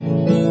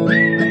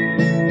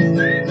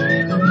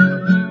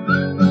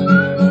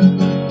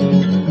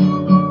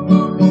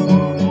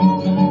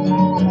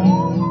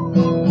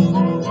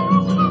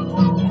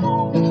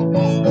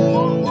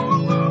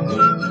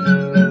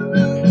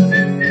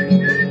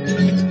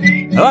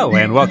Hello,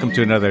 and welcome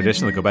to another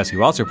edition of the Gobeski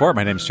Wallace Report.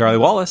 My name is Charlie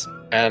Wallace.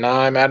 And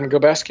I'm Adam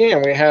Gobeski,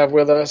 and we have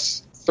with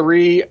us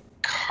three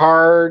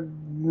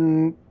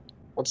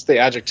what's the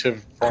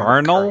adjective for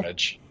Carnal?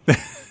 carnage?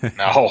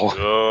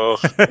 No.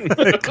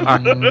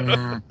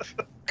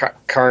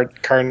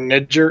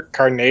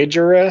 Carnigerous?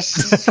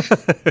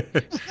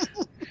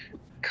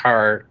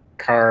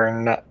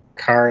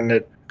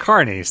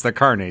 Carnies, the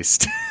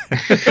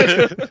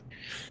Carnies.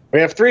 We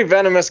have three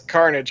venomous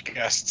carnage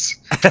guests.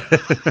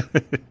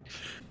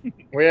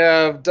 We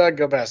have Doug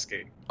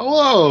Gobeski.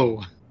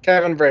 Hello.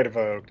 Kevin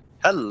Bredevogt.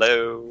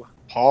 Hello.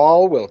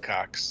 Paul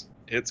Wilcox.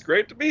 It's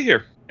great to be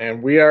here.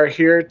 And we are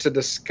here to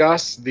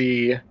discuss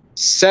the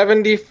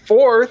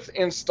 74th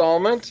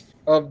installment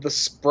of the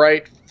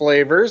Sprite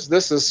flavors.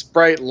 This is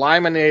Sprite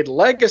Limonade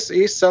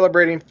Legacy,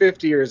 celebrating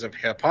 50 years of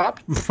hip-hop.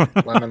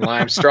 Lemon,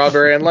 lime,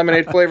 strawberry, and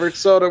lemonade flavored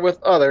soda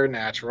with other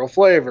natural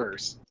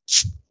flavors.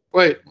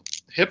 Wait,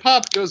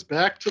 hip-hop goes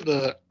back to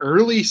the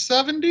early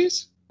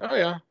 70s? Oh,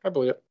 yeah, I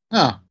believe it.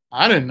 Oh,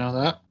 I didn't know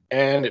that.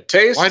 And it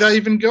tastes... Why'd I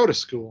even go to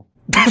school?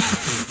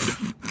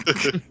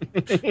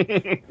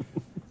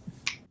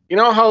 You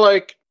know how,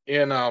 like,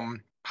 in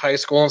high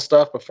school and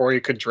stuff, before you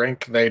could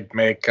drink, they'd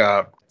make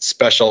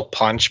special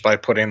punch by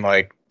putting,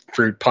 like,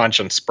 fruit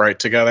punch and Sprite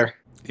together?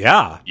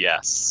 Yeah.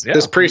 Yes.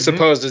 This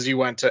presupposes you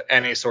went to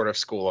any sort of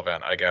school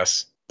event, I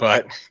guess.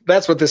 But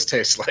that's what this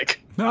tastes like.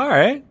 All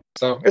right.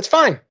 So, it's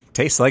fine.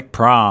 Tastes like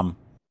prom.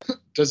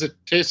 Does it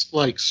taste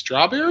like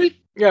strawberry?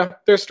 Yeah,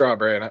 there's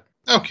strawberry in it.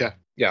 Okay.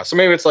 Yeah, so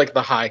maybe it's like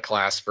the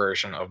high-class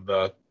version of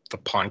the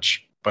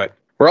punch. But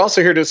we're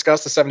also here to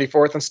discuss the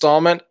 74th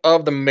installment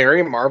of the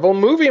Merry Marvel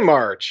Movie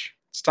March.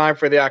 It's time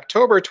for the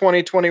October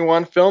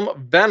 2021 film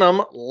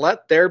Venom,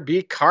 Let There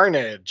Be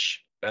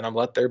Carnage. Venom,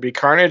 Let There Be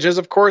Carnage is,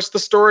 of course, the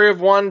story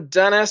of one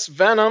Dennis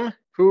Venom,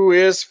 who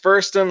is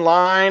first in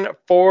line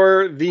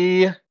for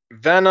the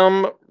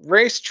Venom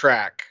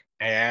racetrack.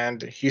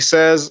 And he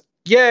says,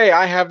 "Yay,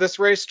 I have this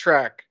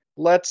racetrack.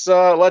 Let's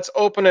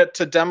open it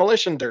to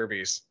demolition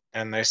derbies."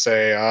 And they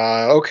say,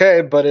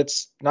 okay, but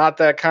it's not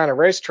that kind of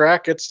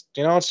racetrack. It's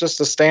just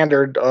a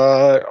standard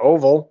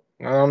oval.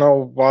 I don't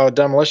know why a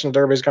demolition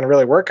derby is going to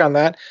really work on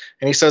that.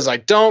 And he says, "I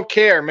don't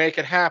care. Make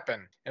it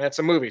happen." And it's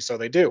a movie, so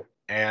they do.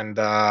 And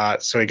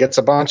so he gets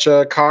a bunch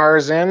of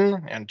cars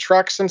in and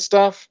trucks and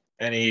stuff.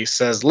 And he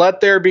says, "Let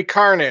there be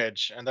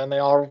carnage." And then they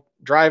all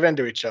drive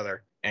into each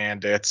other.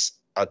 And it's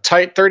a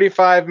tight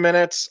 35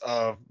 minutes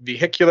of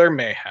vehicular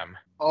mayhem.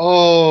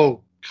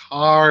 Oh,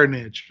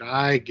 carnage.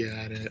 I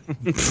get it.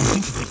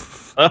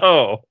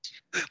 Oh,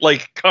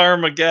 like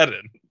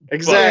Carmageddon.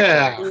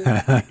 Exactly.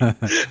 Yeah.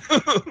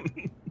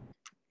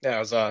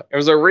 Yeah, it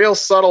was a real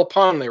subtle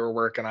pun they were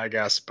working, I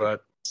guess,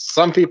 but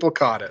some people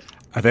caught it.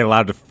 Are they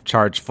allowed to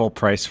charge full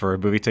price for a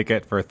movie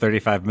ticket for a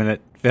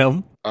 35-minute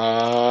film?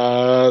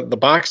 The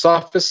box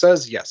office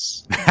says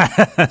yes.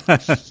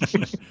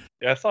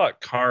 Yeah, I thought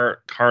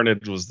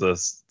Carnage was the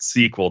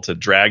sequel to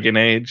Dragon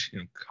Age,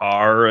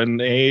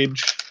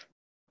 Carnage.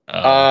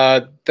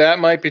 That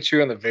might be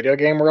true in the video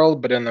game world,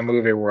 but in the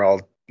movie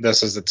world,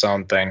 this is its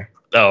own thing.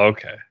 Oh,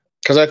 okay.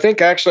 Because I think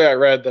actually I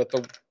read that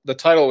the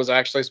title was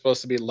actually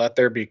supposed to be Let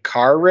There Be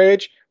Car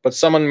Rage, but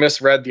someone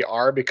misread the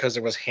R because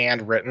it was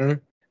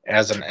handwritten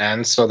as an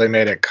N, so they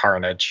made it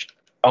Carnage.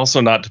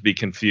 Also not to be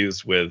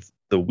confused with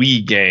the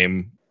Wii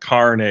game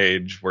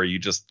Carnage, where you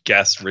just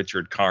guess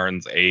Richard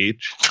Karn's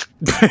age.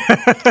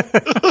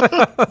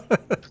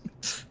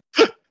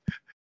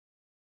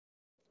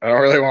 I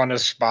don't really want to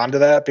respond to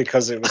that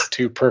because it was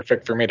too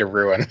perfect for me to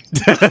ruin.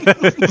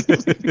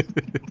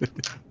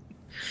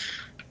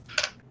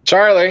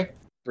 Charlie,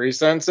 3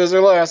 sentences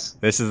or less.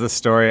 This is the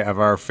story of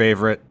our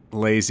favorite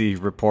lazy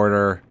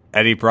reporter,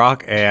 Eddie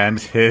Brock, and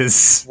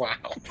his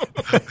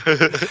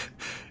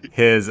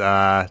his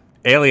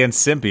alien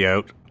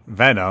symbiote,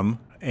 Venom,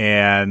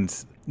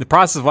 and the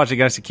process of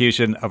watching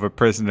execution of a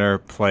prisoner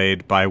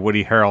played by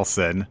Woody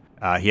Harrelson.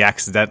 He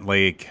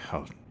accidentally...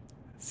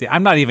 see,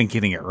 I'm not even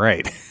getting it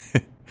right.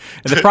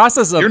 In the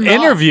process of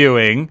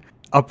interviewing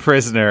a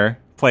prisoner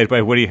played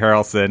by Woody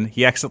Harrelson,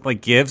 he accidentally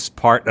gives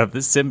part of the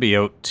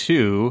symbiote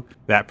to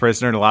that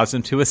prisoner and allows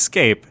him to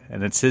escape.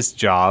 And it's his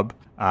job,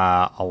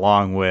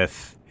 along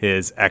with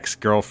his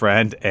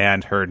ex-girlfriend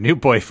and her new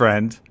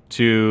boyfriend,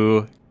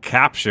 to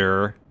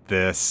capture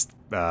this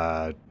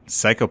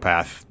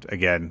psychopath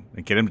again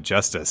and get him to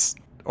justice.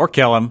 Or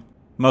kill him.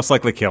 Most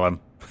likely kill him.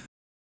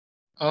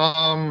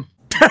 Can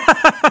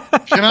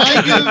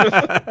I give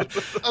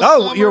a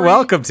summary? You're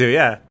welcome to,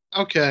 yeah.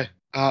 Okay.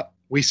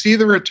 We see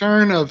the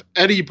return of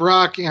Eddie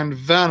Brock and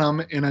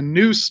Venom in a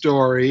new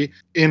story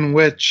in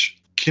which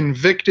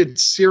convicted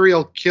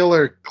serial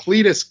killer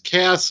Cletus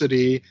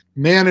Cassidy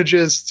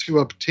manages to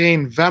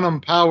obtain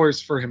Venom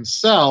powers for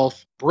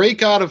himself,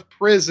 break out of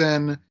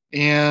prison,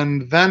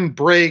 and then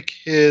break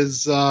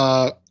his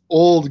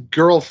old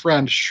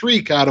girlfriend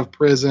Shriek out of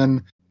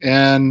prison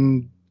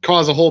and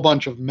cause a whole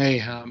bunch of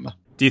mayhem.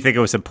 Do you think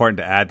it was important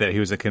to add that he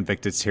was a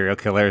convicted serial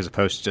killer as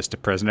opposed to just a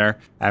prisoner?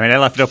 I mean, I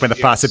left open the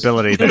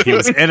possibility that he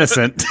was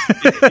innocent.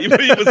 He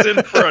was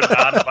in for a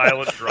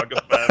non-violent drug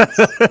offense.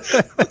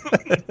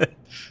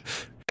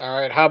 All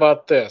right, how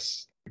about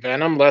this?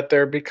 Venom, Let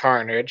There Be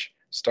Carnage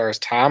stars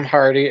Tom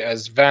Hardy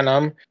as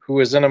Venom, who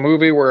is in a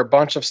movie where a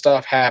bunch of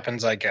stuff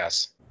happens, I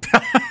guess.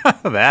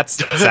 That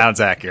sounds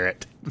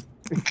accurate.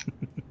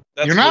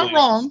 That's You're not really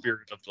wrong. The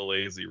spirit of the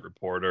lazy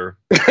reporter.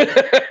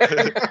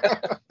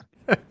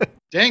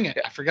 Dang it,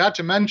 I forgot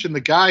to mention the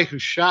guy who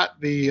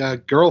shot the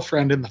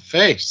girlfriend in the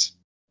face.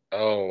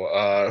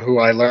 Who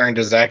I learned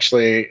is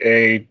actually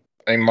a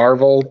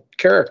Marvel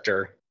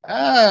character.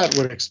 That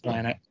would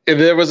explain it.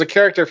 There was a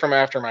character from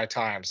After My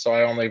Time, so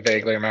I only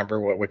vaguely remember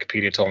what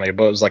Wikipedia told me,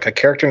 but it was like a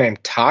character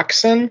named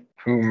Toxin,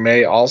 who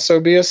may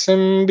also be a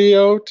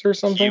symbiote or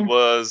something. He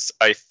was,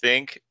 I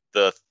think,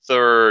 the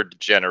third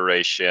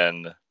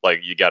generation.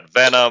 Like, you got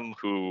Venom,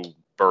 who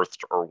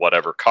birthed or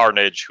whatever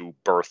Carnage, who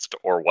birthed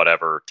or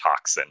whatever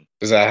Toxin.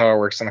 Is that how it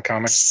works in the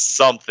comics?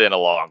 Something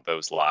along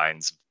those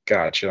lines.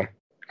 Gotcha.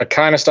 I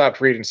kind of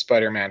stopped reading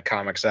Spider-Man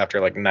comics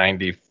after like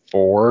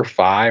 94,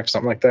 5,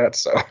 something like that,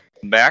 so...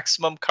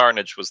 Maximum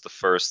Carnage was the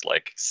first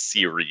like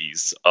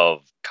series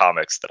of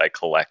comics that I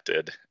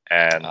collected,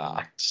 and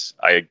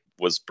I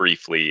was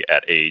briefly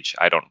at age,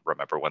 I don't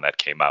remember when that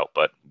came out,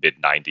 but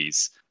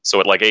mid-90s.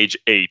 So at like age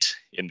 8,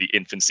 in the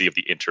infancy of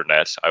the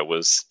internet, I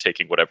was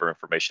taking whatever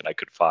information I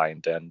could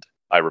find, and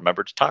I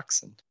remembered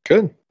Toxin.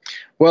 Good.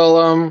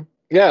 Well,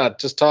 yeah,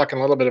 just talking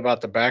a little bit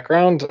about the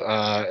background.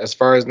 As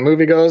far as the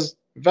movie goes,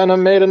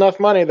 Venom made enough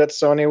money that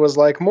Sony was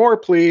like, more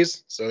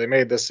please, so they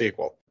made this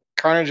sequel.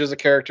 Carnage is a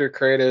character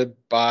created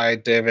by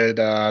David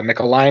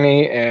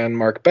Michelinie and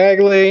Mark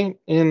Bagley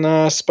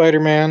in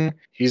Spider-Man.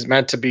 He's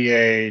meant to be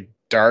a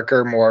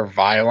darker, more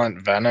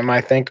violent Venom,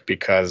 I think,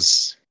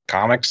 because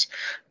comics.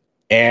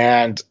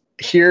 And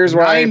here's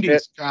why...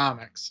 90s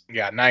comics.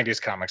 Yeah,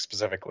 90s comics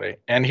specifically.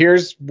 And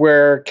here's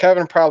where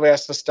Kevin probably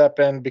has to step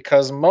in,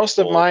 because most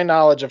of my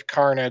knowledge of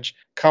Carnage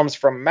comes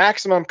from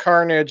Maximum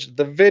Carnage,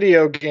 the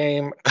video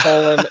game,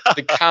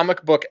 the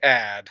comic book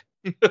ad.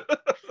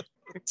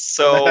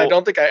 So I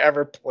don't think I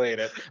ever played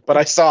it, but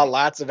I saw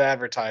lots of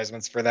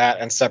advertisements for that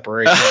and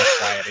Separation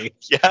Anxiety.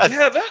 yeah,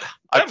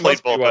 I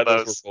played both of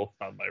those. Were both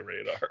on my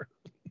radar.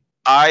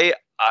 I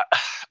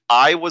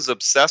was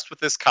obsessed with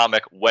this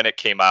comic when it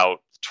came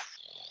out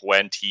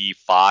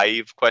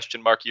 25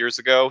 years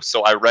ago.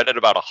 So I read it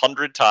about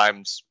 100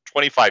 times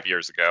 25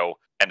 years ago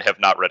and have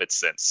not read it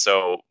since.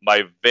 So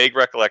my vague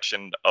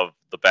recollection of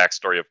the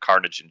backstory of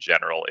Carnage in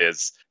general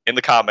is, in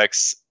the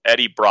comics,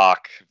 Eddie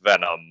Brock,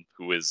 Venom,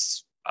 who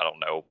is, I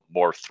don't know,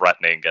 more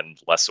threatening and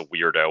less a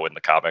weirdo in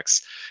the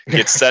comics,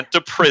 gets sent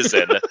to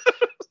prison,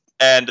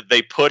 and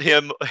they put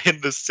him in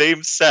the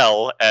same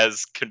cell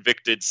as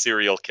convicted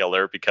serial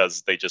killer,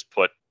 because they just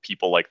put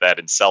people like that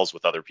in cells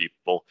with other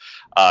people.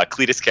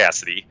 Cletus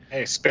Cassidy.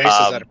 Hey, space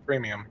is at a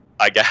premium.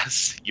 I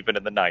guess, even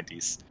in the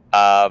 90s.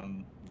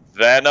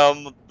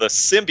 Venom, the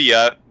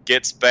symbiote,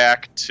 gets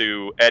back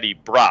to Eddie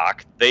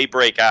Brock. They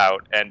break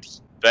out, and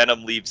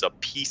Venom leaves a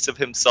piece of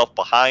himself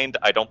behind.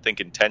 I don't think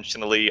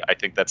intentionally. I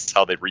think that's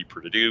how they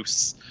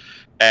reproduce.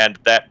 And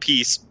that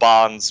piece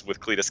bonds with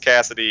Cletus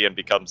Cassidy and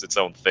becomes its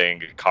own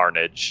thing,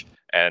 Carnage.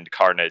 And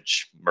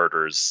Carnage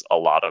murders a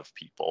lot of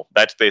people.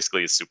 That's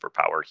basically his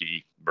superpower.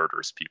 He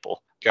murders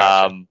people.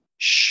 Gotcha.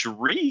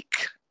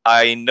 Shriek,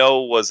 I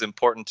know, was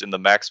important in the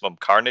Maximum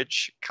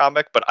Carnage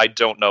comic, but I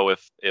don't know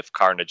if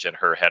Carnage and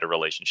her had a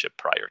relationship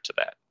prior to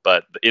that.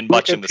 But in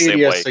much in the same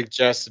way. Wikipedia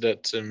suggested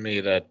it to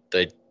me that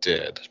they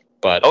did.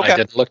 But Okay. I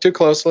didn't look too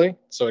closely,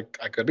 so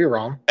I could be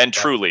wrong. And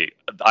truly,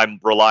 I'm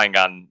relying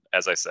on,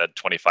 as I said,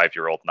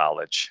 25-year-old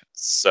knowledge.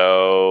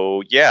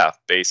 So, yeah,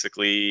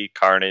 basically,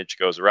 Carnage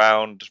goes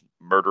around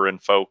murdering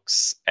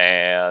folks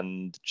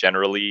and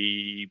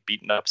generally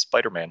beating up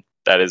Spider-Man.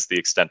 That is the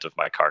extent of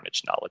my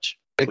Carnage knowledge.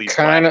 It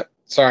kind of...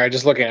 Sorry,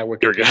 just looking at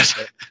Wikipedia.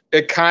 You're good.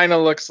 It kind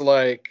of looks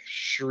like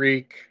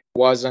Shriek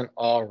wasn't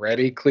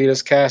already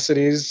Cletus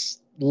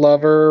Cassidy's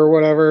lover or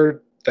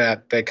whatever,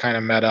 that they kind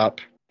of met up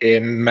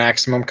in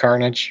Maximum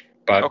Carnage,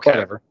 but Okay.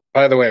 whatever.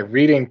 By the way,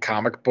 reading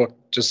comic book,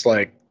 just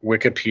like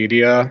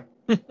Wikipedia,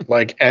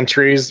 like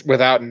entries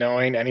without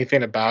knowing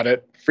anything about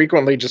it,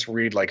 frequently just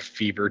read like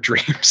fever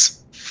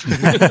dreams.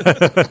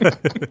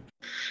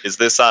 Is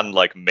this on,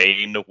 like,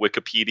 main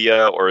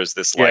Wikipedia, or is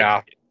this, like...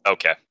 Yeah.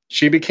 Okay.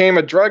 She became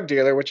a drug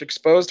dealer, which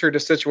exposed her to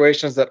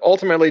situations that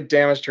ultimately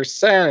damaged her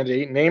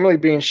sanity, namely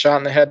being shot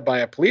in the head by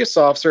a police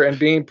officer and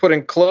being put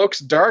in Cloak's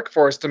Dark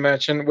Force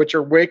dimension, which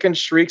awakened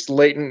Shriek's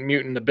latent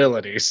mutant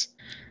abilities.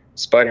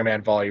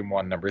 Spider-Man Volume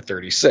 1, number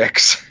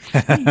 36.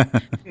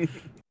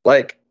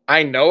 Like,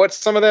 I know what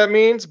some of that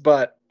means,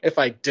 but if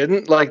I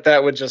didn't, like,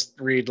 that would just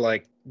read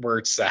like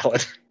word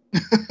salad.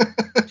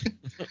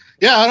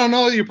 Yeah, I don't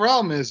know what your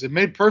problem is. It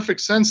made perfect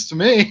sense to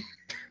me.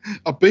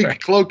 A big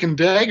Right. Cloak and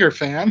Dagger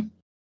fan.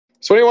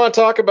 So what do you want to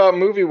talk about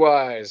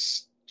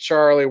movie-wise,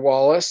 Charlie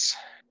Wallace?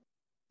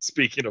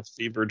 Speaking of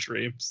fever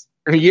dreams.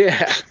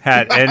 Yeah.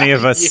 Had any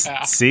of us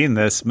Yeah. seen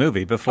this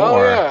movie before?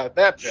 Oh, yeah,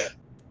 that bit.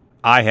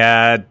 I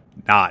had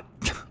not.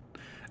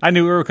 I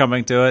knew we were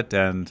coming to it,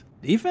 and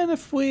even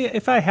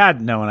if I had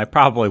known, I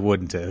probably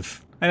wouldn't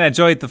have. And I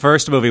enjoyed the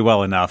first movie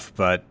well enough,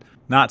 but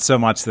Not so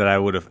much that I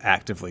would have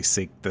actively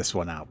seeked this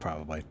one out,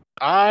 probably.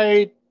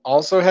 I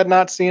also had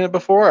not seen it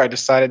before. I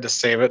decided to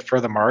save it for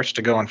the March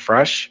to go in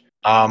fresh.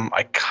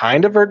 I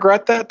kind of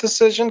regret that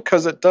decision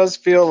because it does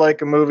feel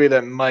like a movie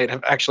that might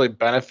have actually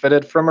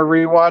benefited from a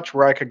rewatch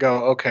where I could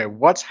go, okay,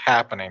 what's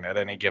happening at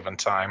any given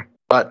time?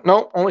 But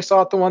no, only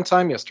saw it the one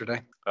time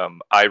yesterday.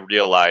 I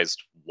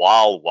realized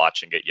while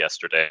watching it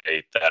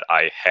yesterday that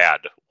I had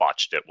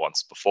watched it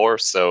once before,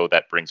 so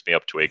that brings me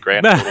up to a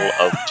grand total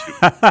of 2.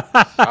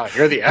 Wow,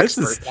 you're the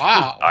expert.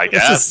 Wow. I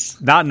guess. This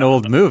is not an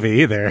old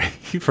movie either.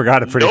 You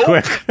forgot it pretty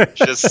quick.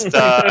 Just,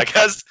 I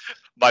guess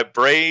my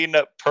brain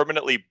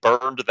permanently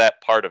burned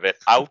that part of it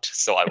out,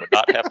 so I would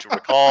not have to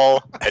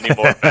recall any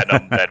more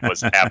Venom than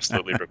was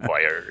absolutely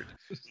required.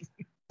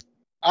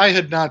 I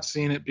had not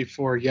seen it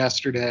before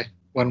yesterday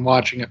when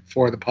watching it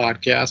for the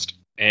podcast.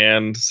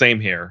 And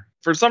same here.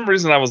 For some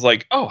reason, I was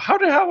like, oh, how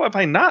have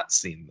I not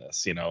seen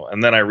this?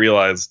 And then I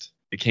realized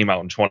it came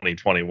out in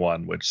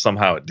 2021, which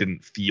somehow it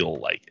didn't feel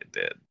like it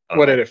did.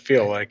 What did it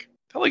feel like?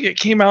 I felt like it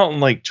came out in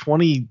like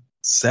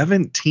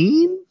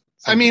 2017.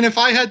 I mean, if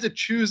I had to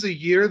choose a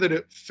year that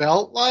it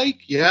felt like,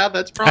 yeah,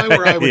 that's probably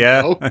where I would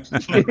go. I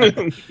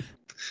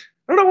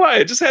don't know why.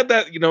 It just had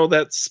that,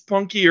 that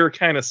spunkier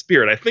kind of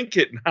spirit. I think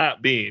it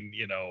not being,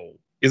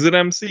 is it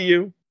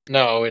MCU?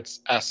 No, it's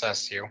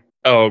SSU.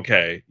 Oh,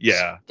 okay.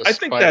 Yeah. I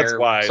think that's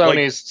why.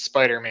 Sony's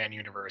Spider-Man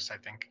universe, I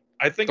think.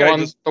 I think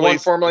the one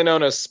formerly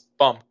known as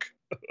Spunk.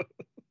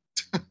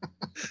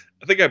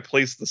 I think I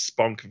placed the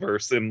Spunk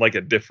verse in like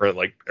a different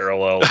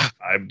parallel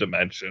time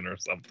dimension or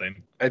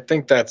something. I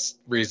think that's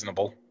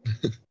reasonable.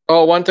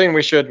 Oh, one thing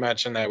we should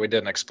mention that we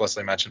didn't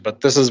explicitly mention,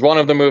 but this is one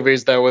of the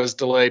movies that was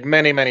delayed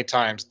many, many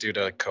times due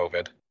to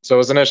COVID. So it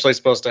was initially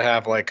supposed to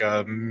have like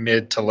a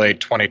mid to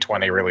late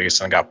 2020 release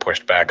and got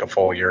pushed back a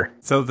full year.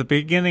 So the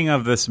beginning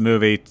of this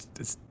movie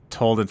is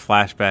told in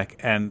flashback,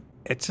 and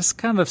it just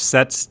kind of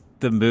sets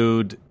the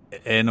mood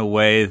in a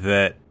way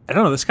that, I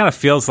don't know, this kind of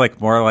feels like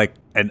more like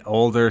an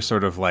older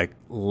sort of like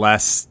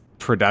less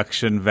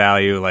production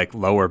value, like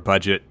lower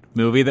budget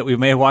movie that we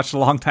may have watched a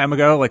long time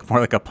ago, like more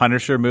like a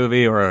Punisher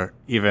movie or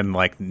even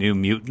like New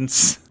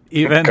Mutants.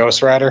 Even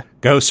Ghost Rider,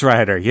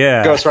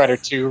 yeah. Ghost Rider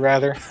 2,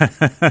 rather.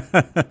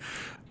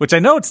 Which I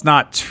know it's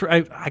not.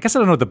 I guess I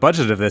don't know what the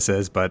budget of this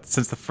is, but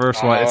since the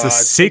first one, it's a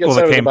sequel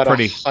that came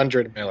pretty.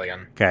 $100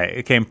 million. Okay,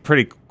 it came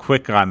pretty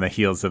quick on the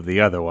heels of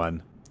the other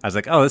one. I was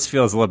like, oh, this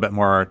feels a little bit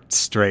more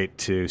straight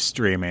to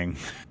streaming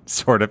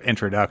sort of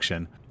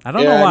introduction. I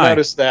don't know why. I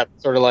noticed that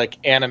sort of like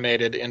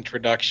animated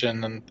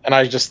introduction, and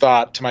I just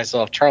thought to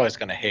myself, Charlie's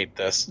going to hate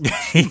this.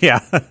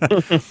 Yeah.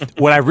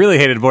 What I really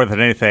hated more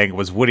than anything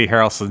was Woody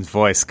Harrelson's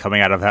voice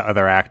coming out of that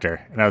other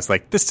actor. And I was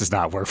like, this does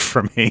not work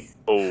for me.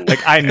 Oh.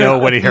 Like, I know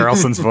Woody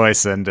Harrelson's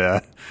voice, and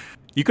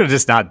you could have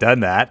just not done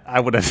that. I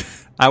would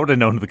have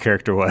known who the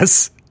character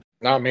was.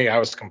 Not me. I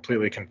was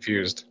completely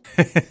confused.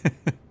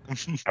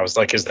 I was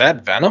like, is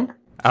that Venom?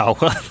 Oh,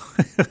 well.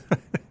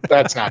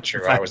 That's not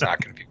true. I was not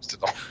confused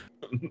at all.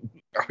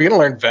 Are we going to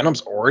learn Venom's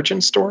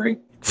origin story?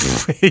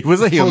 He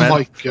was a human. Oh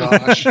my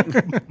gosh.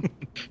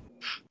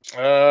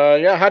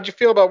 Yeah, how'd you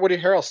feel about Woody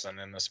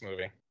Harrelson in this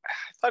movie? I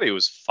thought he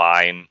was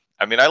fine.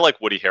 I mean, I like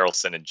Woody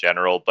Harrelson in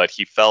general, but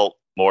he felt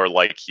more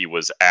like he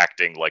was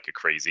acting like a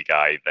crazy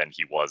guy than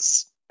he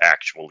was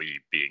actually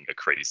being a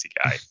crazy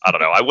guy. I don't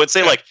know. I would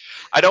say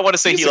I don't want to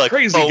say he phoned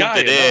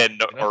it in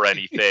or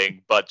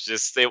anything, but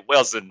just it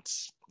wasn't,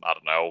 I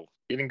don't know.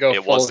 You didn't go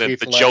it wasn't Heath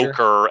the Ledger.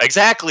 Joker.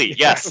 Exactly.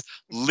 Yes.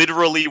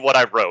 Literally what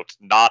I wrote,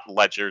 not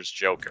Ledger's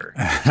Joker.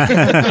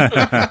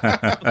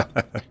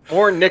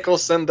 More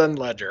Nicholson than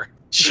Ledger.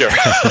 Sure.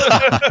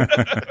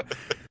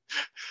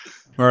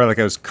 More like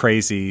those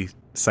crazy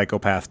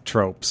psychopath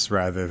tropes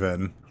rather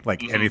than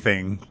like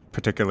anything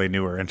particularly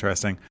new or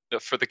interesting.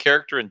 For the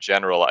character in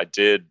general, I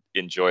did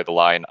enjoy the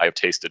line, I've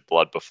tasted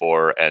blood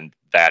before, and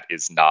that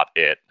is not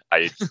it.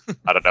 I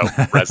don't know,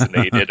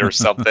 resonated or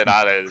something.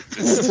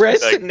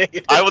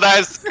 Resonated.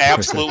 That's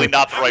absolutely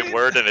not the right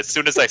word. And as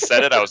soon as I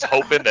said it, I was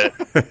hoping that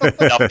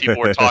enough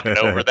people were talking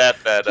over that.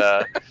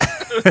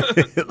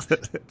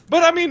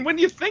 But I mean, when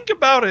you think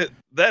about it,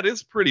 that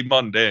is pretty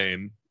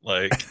mundane.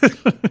 Like,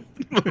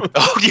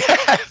 oh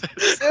yeah,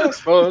 I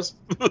suppose.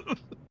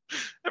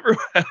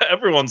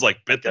 Everyone's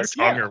like bit their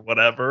tongue or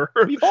whatever.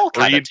 We've all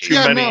read too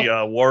many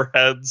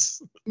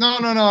warheads. No.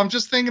 I'm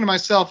just thinking to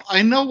myself,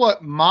 I know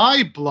what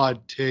my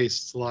blood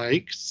tastes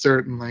like,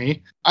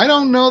 certainly. I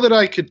don't know that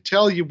I could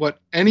tell you what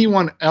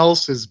anyone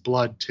else's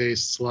blood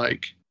tastes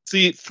like.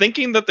 See,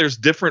 thinking that there's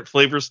different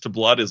flavors to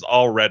blood is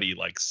already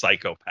like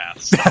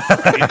psychopaths.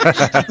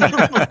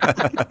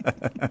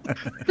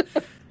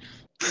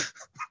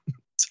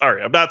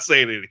 Sorry, I'm not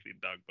saying anything,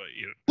 Doug, but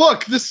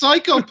Look, the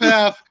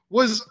psychopath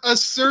was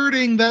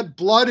asserting that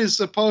blood is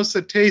supposed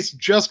to taste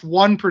just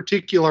one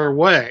particular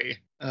way.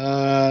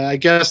 I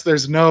guess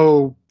there's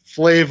no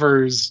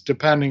flavors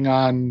depending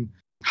on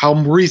how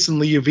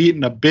recently you've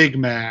eaten a Big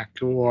Mac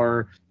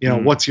or,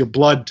 what's your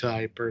blood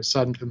type or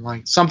something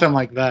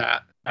like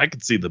that. I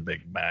could see the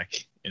Big Mac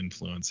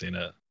influencing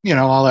it.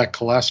 All that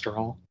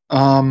cholesterol.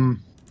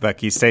 Like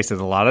he's tasted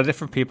a lot of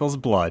different people's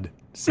blood.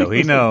 So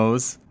he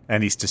knows,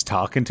 and he's just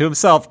talking to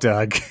himself,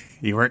 Doug.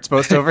 You weren't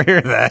supposed to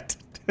overhear that.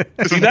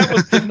 See,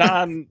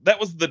 that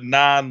was the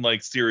non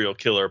like serial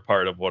killer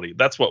part of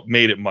that's what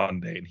made it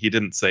mundane. He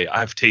didn't say,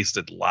 I've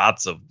tasted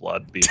lots of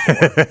blood before,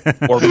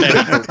 or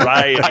many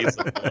varieties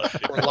of blood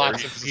before. Or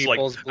lots of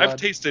people's blood. I've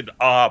tasted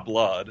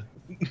blood.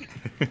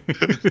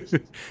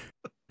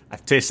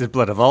 I've tasted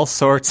blood of all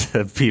sorts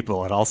of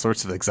people and all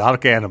sorts of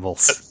exotic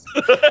animals.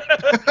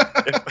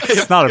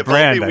 It's not a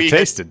brand I've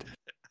tasted.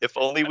 If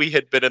only we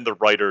had been in the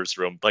writer's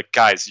room. Like,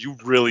 guys, you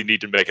really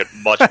need to make it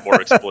much more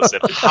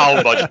explicit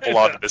how much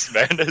blood this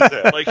man has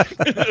had. Like,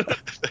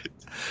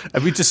 I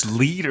mean, just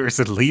liters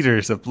and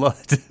liters of blood.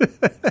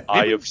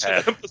 I have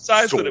had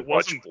emphasize so that it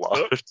wasn't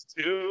blood. cooked,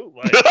 too.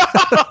 Like,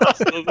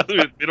 so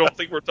we don't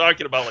think we're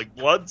talking about, like,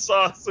 blood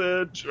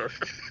sausage. Or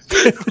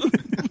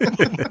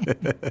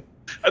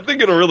I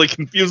think it'll really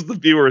confuse the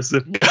viewers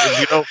if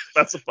we don't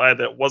specify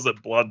that it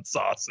wasn't blood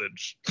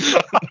sausage.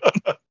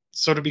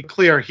 So to be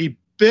clear, he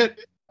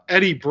bit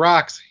Eddie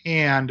Brock's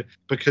hand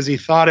because he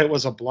thought it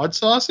was a blood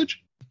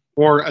sausage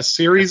or a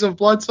series of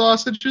blood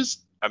sausages.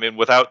 I mean,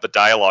 without the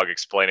dialogue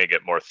explaining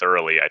it more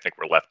thoroughly, I think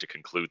we're left to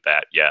conclude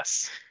that,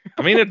 yes.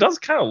 I mean, it does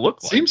kind of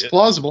look like Seems it.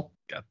 plausible.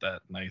 Got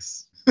that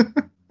nice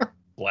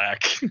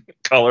black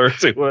color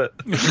to it.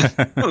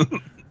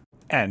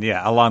 And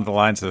yeah, along the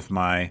lines of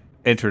my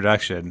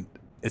introduction,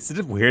 isn't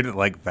it weird that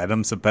like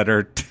Venom's a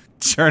better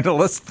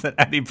journalist than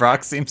Eddie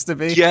Brock seems to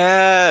be?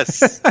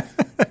 Yes!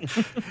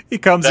 He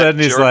comes in and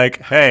he's like,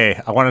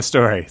 hey, I want a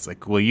story. He's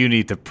like, well, you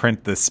need to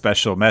print this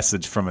special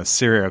message from a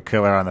serial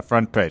killer on the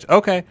front page.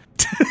 Okay.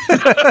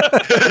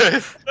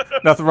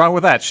 Nothing wrong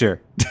with that,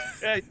 sure.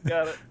 Yeah, you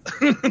got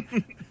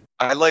it.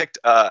 I liked,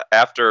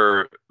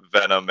 after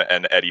Venom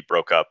and Eddie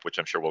broke up, which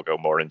I'm sure we'll go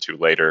more into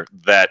later,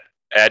 that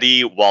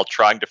Eddie, while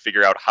trying to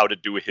figure out how to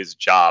do his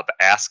job,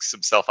 asks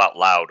himself out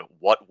loud,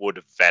 what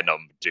would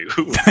Venom do?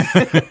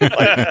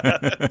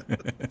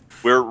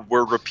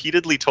 We're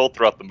repeatedly told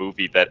throughout the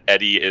movie that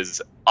Eddie is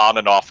on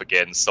and off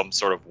again some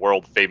sort of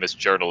world-famous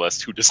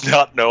journalist who does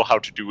not know how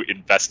to do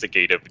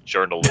investigative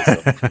journalism,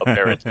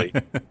 apparently.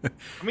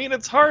 I mean,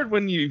 it's hard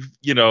when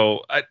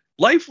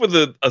life with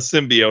a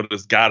symbiote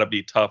has got to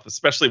be tough,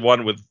 especially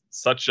one with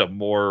such a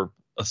more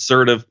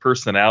assertive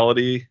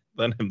personality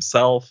than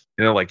himself.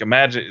 Like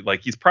imagine,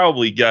 like he's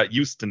probably got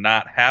used to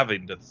not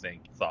having to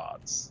think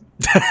thoughts.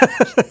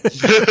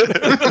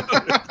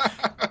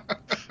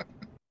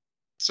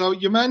 So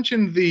you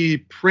mentioned the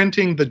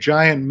printing the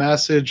giant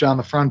message on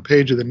the front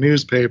page of the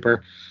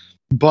newspaper,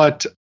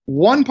 but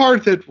one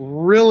part that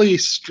really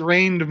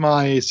strained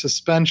my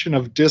suspension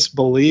of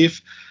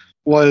disbelief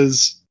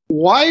was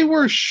why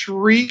were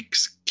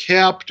Shriek's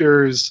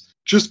captors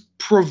just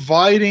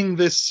providing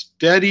this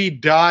steady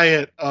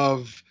diet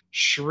of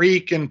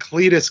Shriek and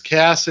Cletus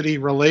Cassidy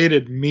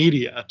related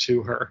media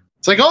to her?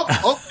 It's like, got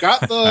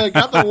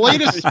the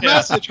latest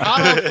message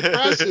hot off the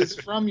presses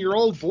from your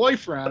old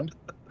boyfriend.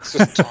 It's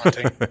just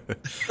taunting.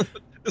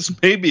 This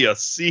may be a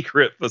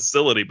secret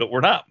facility, but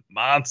we're not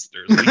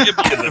monsters. We could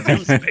be in the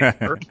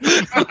newspaper.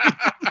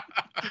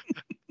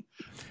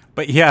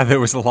 But yeah, there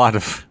was a lot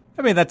of.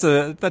 I mean, that's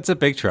a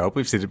big trope.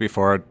 We've seen it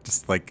before,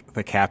 just like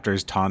the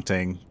captors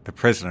taunting the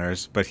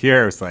prisoners. But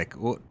here it's like,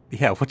 well,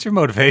 yeah, what's your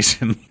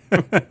motivation?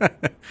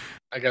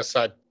 I guess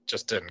I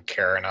just didn't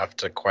care enough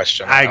to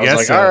question it. I was guess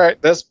like, so. all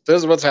right, this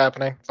is what's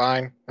happening.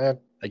 Fine. I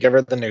give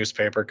her the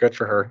newspaper. Good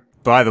for her.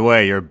 By the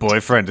way, your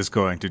boyfriend is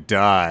going to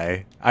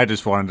die. I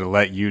just wanted to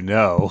let you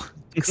know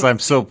because I'm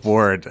so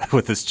bored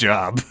with this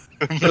job.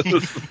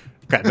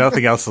 Got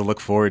nothing else to look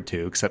forward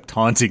to except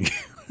taunting you.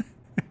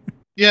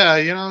 Yeah,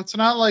 it's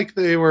not like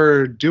they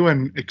were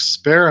doing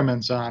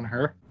experiments on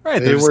her.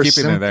 Right, They were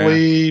keeping her there.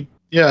 simply,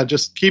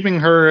 just keeping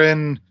her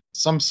in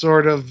some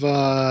sort of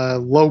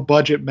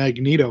low-budget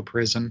Magneto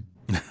prison.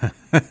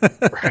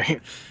 Right.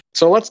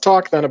 So let's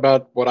talk then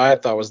about what I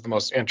thought was the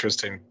most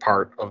interesting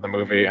part of the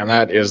movie, and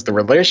that is the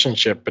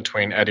relationship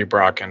between Eddie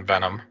Brock and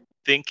Venom.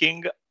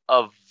 Thinking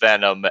of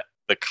Venom,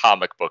 the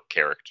comic book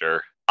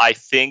character, I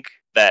think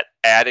that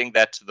adding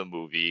that to the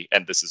movie,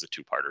 and this is a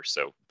two-parter,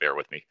 so bear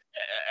with me,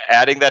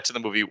 adding that to the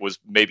movie was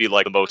maybe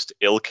like the most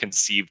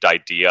ill-conceived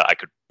idea I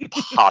could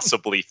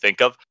possibly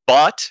think of,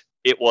 but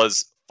it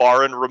was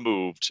far and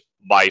removed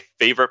my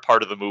favorite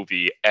part of the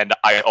movie, and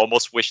I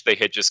almost wish they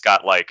had just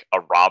got like a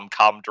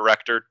rom-com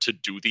director to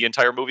do the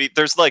entire movie.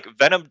 There's like,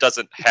 Venom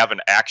doesn't have an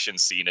action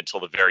scene until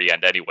the very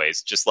end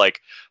anyways. Just like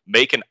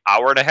make an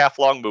hour-and-a-half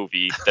long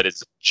movie that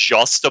is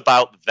just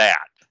about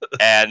that.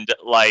 And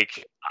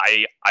like,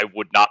 I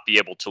would not be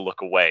able to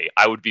look away.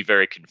 I would be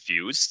very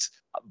confused,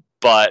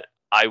 but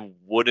I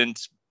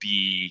wouldn't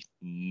be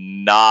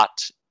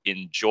not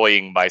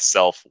enjoying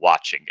myself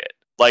watching it.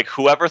 Like,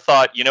 whoever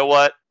thought, you know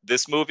what?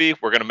 this movie,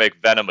 we're going to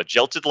make Venom a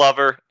jilted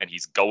lover, and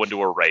he's going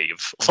to a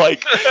rave.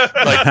 Like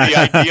the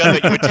idea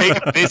that you would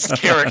take this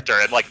character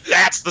and like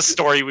that's the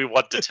story we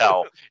want to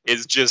tell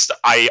is just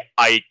I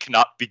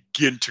cannot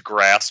begin to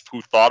grasp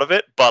who thought of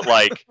it. But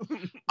like,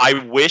 I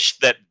wish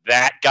that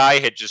guy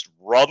had just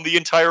run the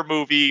entire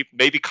movie.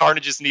 Maybe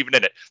Carnage isn't even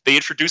in it. They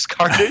introduce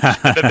Carnage,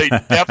 and then they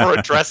never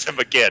address him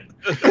again.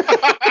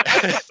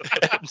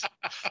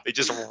 They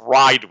just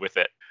ride with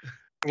it.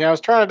 Yeah, I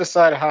was trying to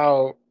decide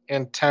how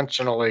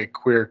intentionally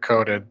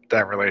queer-coded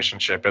that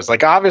relationship is.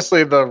 Like,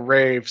 obviously the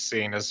rave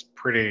scene is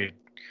pretty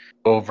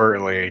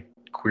overtly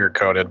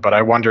queer-coded, but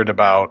I wondered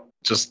about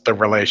just the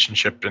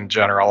relationship in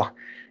general,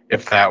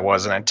 if that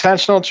was an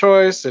intentional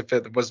choice, if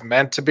it was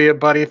meant to be a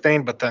buddy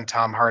thing, but then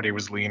Tom Hardy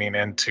was leaning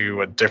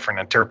into a different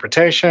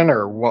interpretation,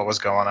 or what was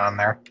going on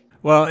there.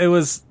 Well, it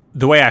was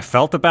the way I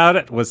felt about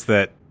it was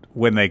that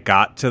when they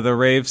got to the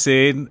rave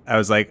scene, I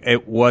was like,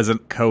 it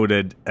wasn't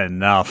coded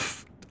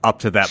enough up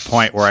to that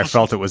point where I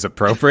felt it was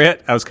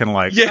appropriate. I was kind of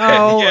like,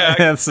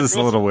 this is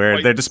a little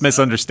weird. They're just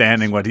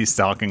misunderstanding what he's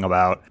talking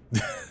about.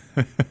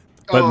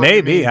 But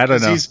maybe, I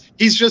don't know.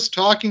 He's just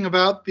talking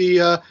about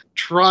the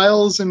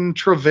trials and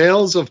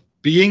travails of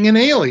being an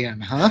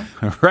alien, huh?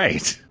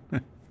 Right.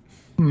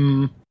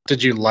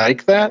 Did you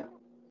like that?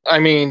 I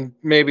mean,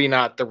 maybe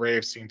not the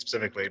rave scene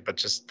specifically, but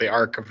just the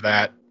arc of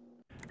that.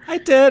 I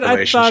did.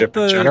 I thought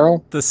in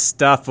general? the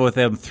stuff with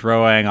him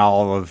throwing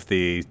all of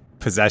the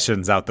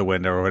possessions out the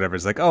window or whatever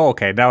is like, oh,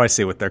 okay, now I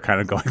see what they're kind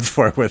of going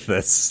for with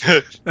this.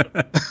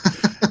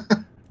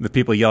 The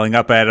people yelling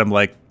up at him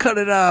like, cut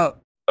it out.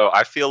 Oh,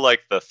 I feel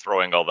like the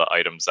throwing all the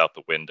items out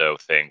the window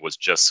thing was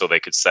just so they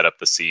could set up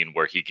the scene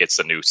where he gets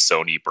a new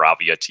Sony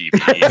Bravia TV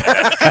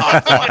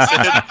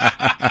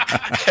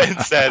and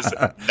says,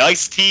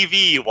 nice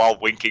TV, while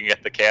winking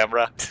at the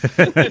camera.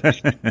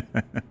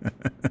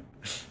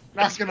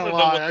 Not gonna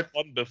lie, what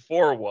one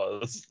before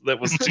was that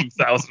was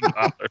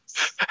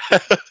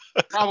 $2,000.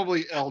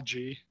 Probably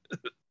LG,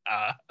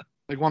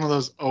 like one of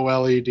those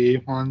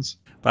OLED ones.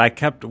 But I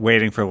kept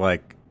waiting for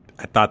like,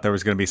 I thought there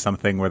was going to be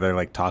something where they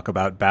like talk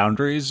about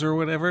boundaries or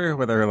whatever,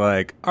 where they're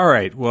like, all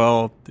right,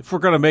 well, if we're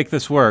going to make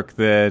this work,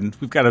 then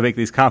we've got to make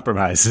these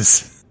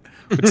compromises,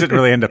 which didn't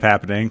really end up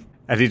happening.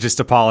 And he just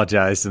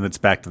apologized, and it's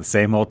back to the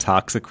same old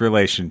toxic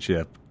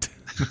relationship.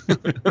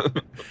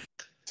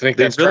 Think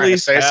that's really trying to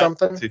say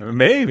something?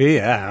 Maybe,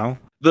 yeah.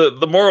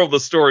 The moral of the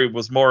story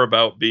was more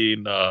about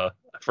being, I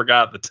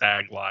forgot the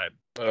tagline.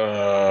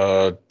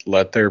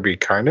 Let There Be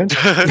Carnage?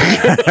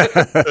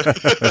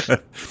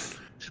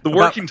 The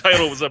working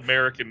title was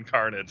American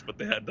Carnage, but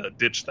they had to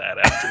ditch that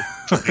after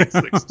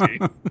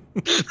 2016.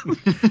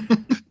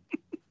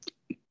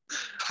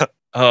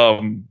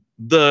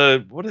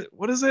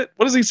 What is it?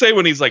 What does he say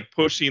when he's like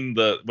pushing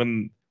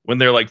when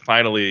they're like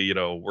finally,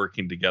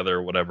 working together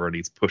or whatever, and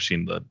he's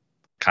pushing the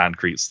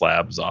concrete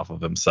slabs off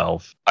of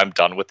himself? I'm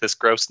done with this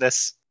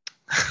grossness.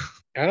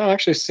 I don't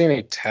actually see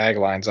any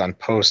taglines on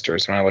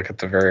posters when I look at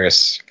the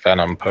various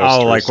Venom posters.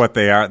 Oh, like what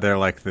they are? They're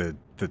like the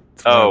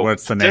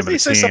what's the name of the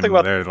team? Something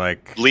about they're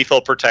like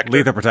Lethal Protector.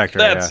 Lethal Protector.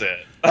 That's yeah.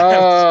 it.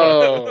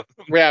 Oh,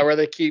 yeah, where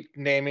they keep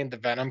naming the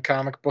Venom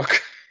comic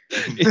book.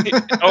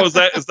 Oh, is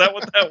that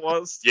what that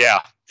was? Yeah.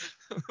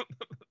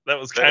 That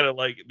was kind of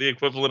like the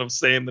equivalent of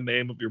saying the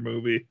name of your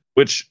movie.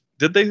 Which,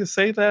 did they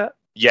say that?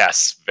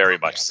 Yes, very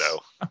much so.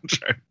 I'm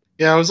sure.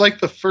 Yeah, it was like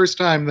the first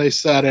time they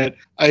said it.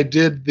 I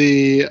did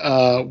the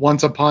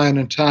Once Upon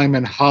a Time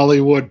in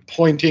Hollywood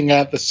pointing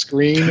at the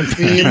screen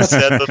theme. He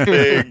said the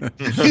thing.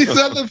 He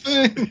said the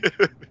thing.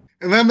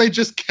 And then they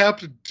just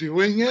kept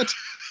doing it.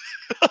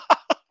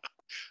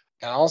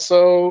 And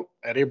also,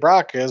 Eddie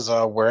Brock is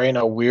wearing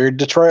a weird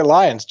Detroit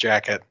Lions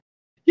jacket.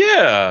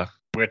 Yeah.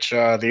 Which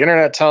the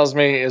internet tells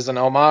me is an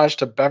homage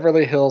to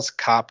Beverly Hills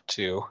Cop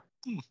 2.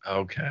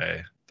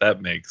 Okay.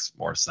 That makes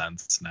more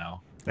sense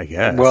now. I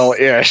guess. Well,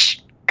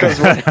 ish. Because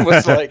when it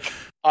was like,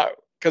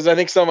 because I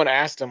think someone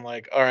asked him,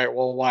 like, all right,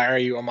 well, why are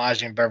you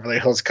homaging Beverly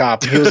Hills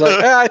Cop? And he was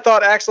like, I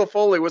thought Axel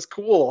Foley was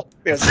cool.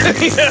 Because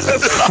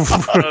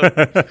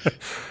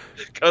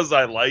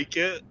I like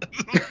it.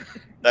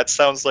 That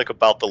sounds like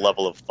about the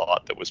level of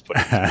thought that was put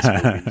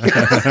into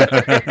this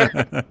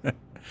movie.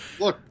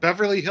 Look,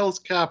 Beverly Hills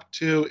Cop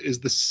 2 is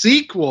the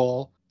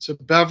sequel to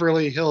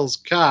Beverly Hills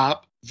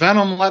Cop.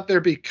 Venom Let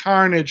There Be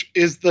Carnage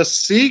is the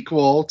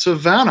sequel to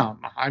Venom.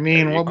 I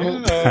mean,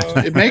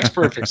 it makes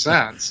perfect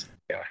sense.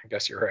 Yeah, I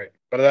guess you're right.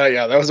 But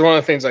that was one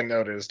of the things I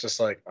noticed. Just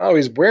like, oh,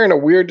 he's wearing a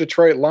weird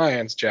Detroit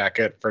Lions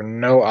jacket for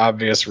no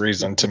obvious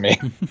reason to me.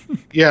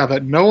 Yeah,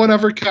 that no one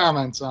ever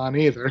comments on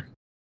either.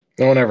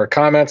 No one ever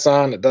comments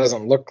on. It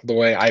doesn't look the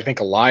way I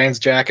think a Lions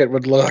jacket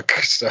would look.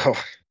 So,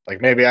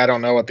 like, maybe I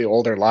don't know what the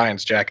older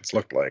Lions jackets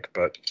looked like,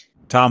 but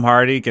Tom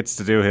Hardy gets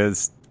to do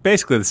his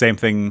basically the same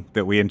thing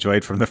that we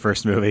enjoyed from the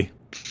first movie,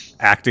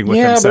 acting with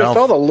himself. Yeah, but it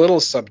felt a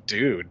little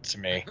subdued to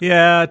me.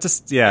 Yeah,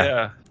 it's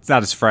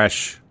not as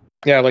fresh.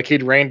 Yeah, like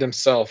he'd reined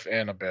himself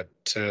in a bit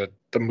to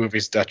the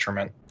movie's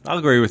detriment. I'll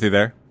agree with you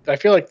there. I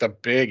feel like the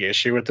big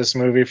issue with this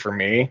movie for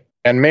me,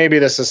 and maybe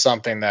this is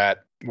something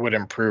that would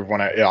improve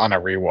on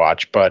a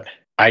rewatch, but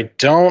I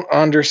don't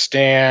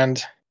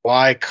understand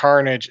why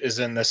Carnage is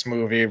in this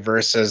movie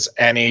versus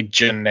any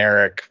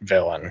generic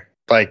villain.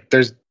 Like,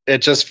 it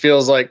just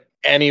feels like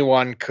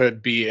anyone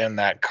could be in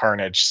that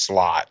Carnage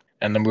slot,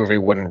 and the movie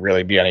wouldn't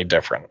really be any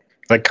different.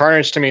 Like,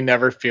 Carnage to me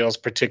never feels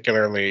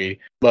particularly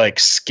like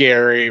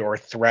scary or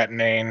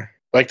threatening.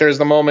 Like, there's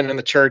the moment in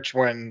the church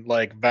when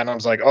like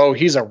Venom's like, "Oh,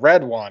 he's a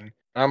red one."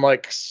 And I'm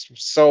like,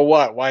 so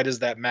what? Why does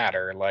that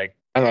matter? Like,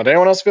 I don't know. Did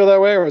anyone else feel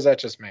that way, or was that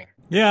just me?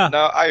 Yeah.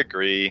 No, I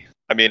agree.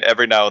 I mean,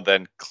 every now and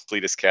then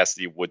Cletus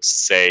Cassidy would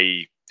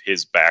say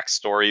his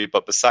backstory,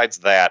 but besides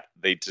that,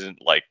 they didn't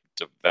like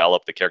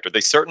develop the character.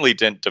 They certainly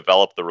didn't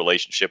develop the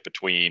relationship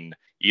between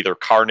either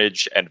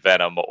Carnage and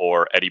Venom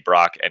or Eddie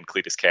Brock and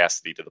Cletus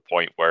Cassidy to the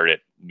point where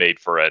it made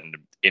for an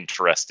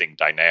interesting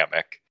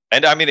dynamic.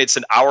 And I mean, it's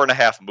an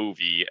hour-and-a-half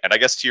movie, and I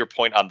guess to your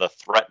point on the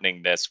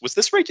threateningness, was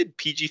this rated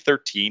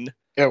PG-13?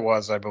 It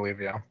was, I believe,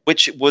 yeah.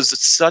 Which was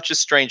such a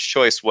strange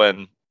choice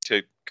when,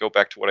 to go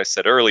back to what I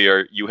said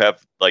earlier,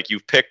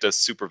 you've picked a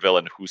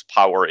supervillain whose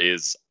power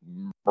is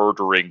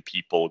murdering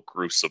people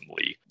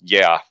gruesomely.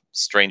 Yeah,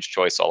 strange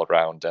choice all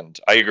around, and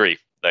I agree.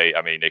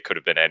 It could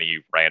have been any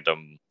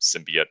random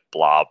symbiote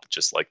blob,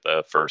 just like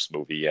the first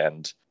movie,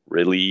 and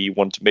really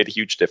wouldn't have made a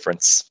huge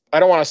difference. I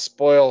don't want to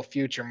spoil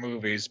future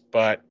movies,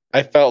 but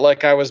I felt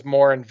like I was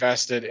more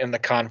invested in the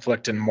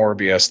conflict in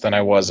Morbius than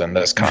I was in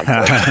this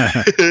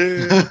conflict.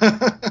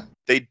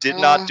 They did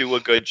not do a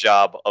good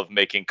job of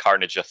making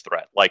Carnage a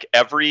threat. Like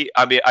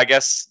I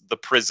guess the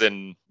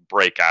prison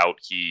breakout,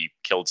 he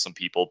killed some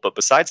people, but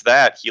besides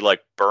that, he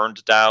like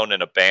burned down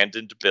an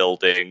abandoned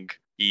building.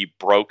 He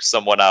broke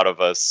someone out of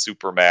a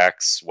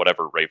Supermax,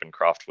 whatever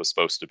Ravencroft was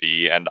supposed to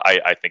be, and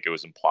I think it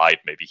was implied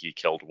maybe he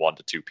killed 1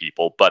 to 2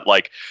 people, but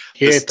like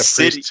he ate the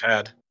priest's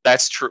head.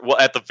 That's true. Well,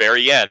 at the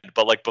very end,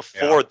 but like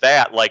before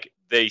that, like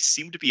they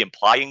seem to be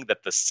implying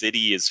that the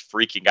city is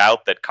freaking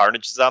out that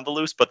Carnage is on the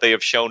loose, but they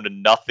have shown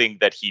nothing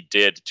that he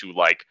did to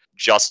like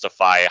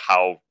justify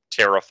how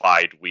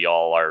terrified we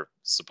all are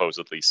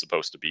supposedly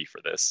supposed to be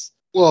for this.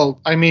 Well,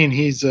 I mean,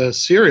 he's a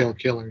serial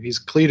killer. He's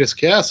Cletus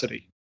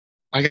Cassidy.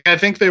 I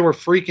think they were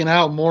freaking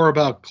out more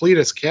about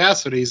Cletus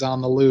Cassidy's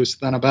on the loose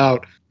than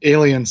about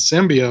alien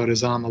symbiote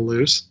is on the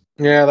loose.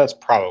 Yeah, that's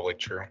probably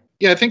true.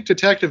 Yeah, I think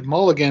Detective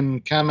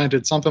Mulligan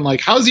commented something like,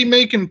 "How's he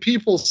making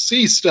people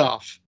see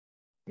stuff?"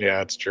 Yeah,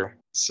 that's true.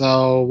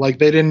 So, like,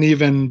 they didn't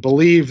even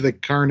believe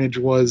that Carnage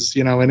was,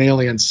 an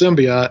alien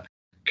symbiote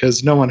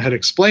because no one had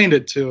explained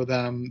it to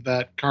them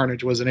that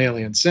Carnage was an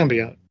alien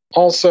symbiote.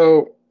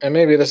 Also, and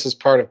maybe this is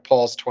part of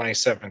Paul's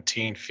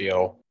 2017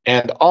 feel,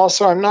 and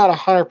also I'm not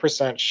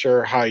 100%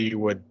 sure how you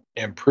would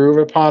improve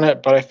upon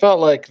it, but I felt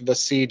like the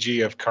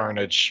CG of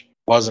Carnage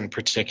wasn't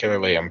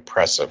particularly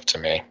impressive to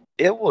me.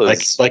 It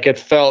was like it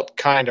felt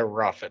kind of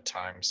rough at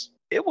times.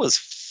 It was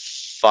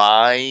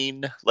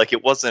fine. Like,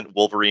 it wasn't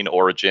Wolverine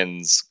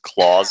Origins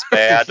claws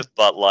bad,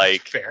 but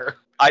like fair.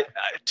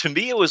 To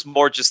me, it was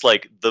more just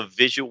like the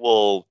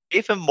visual,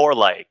 even more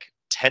like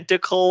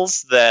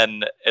tentacles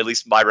than, at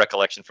least my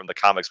recollection from the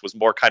comics, was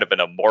more kind of an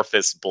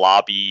amorphous,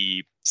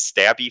 blobby,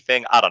 stabby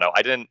thing. I don't know.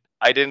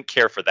 I didn't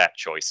care for that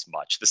choice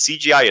much. The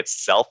CGI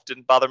itself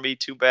didn't bother me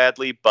too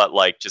badly, but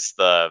like just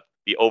the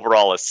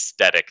overall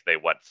aesthetic they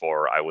went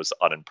for, I was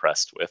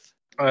unimpressed with.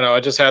 I don't know.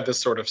 I just had this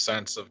sort of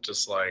sense of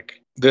just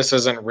like, this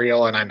isn't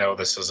real, and I know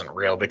this isn't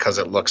real because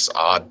it looks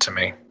odd to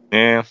me.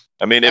 Yeah.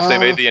 I mean, if they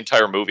made the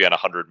entire movie on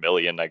 100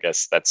 million, I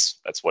guess that's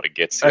what it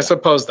gets. I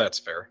suppose that's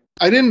fair.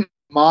 I didn't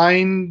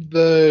mind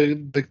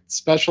the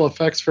special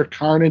effects for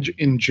Carnage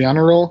in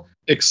general,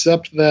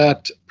 except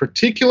that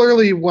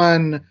particularly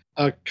when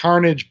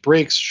Carnage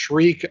breaks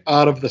Shriek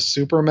out of the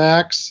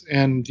Supermax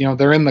and,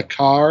 they're in the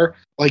car,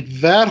 like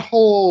that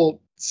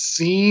whole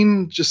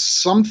scene,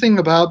 just something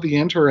about the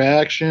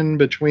interaction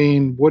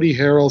between Woody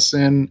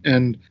Harrelson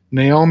and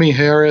Naomi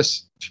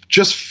Harris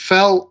just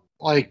felt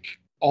like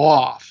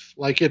off.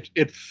 Like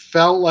it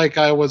felt like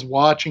I was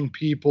watching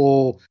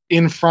people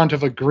in front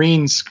of a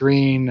green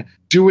screen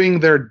doing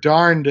their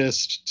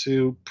darndest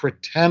to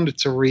pretend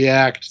to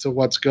react to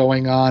what's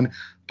going on,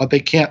 but they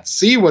can't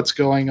see what's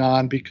going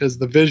on because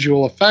the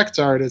visual effects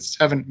artists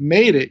haven't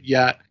made it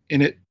yet,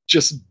 and it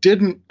just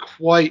didn't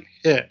quite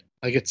hit.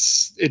 Like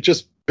it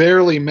just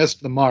barely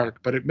missed the mark,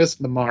 but it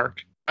missed the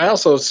mark. I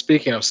also,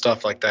 speaking of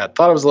stuff like that,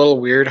 thought it was a little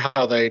weird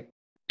how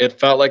it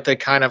felt like they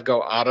kind of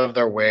go out of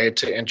their way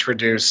to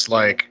introduce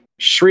like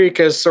Shriek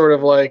as sort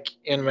of like,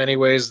 in many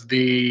ways,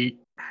 I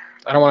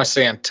don't want to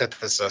say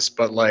antithesis,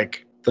 but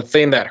like the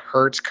thing that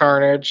hurts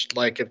Carnage.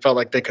 Like it felt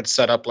like they could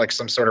set up like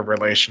some sort of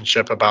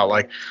relationship about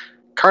like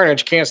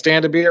Carnage can't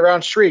stand to be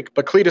around Shriek,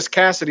 but Cletus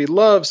Cassidy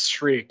loves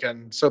Shriek.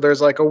 And so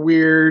there's like a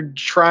weird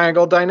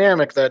triangle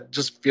dynamic that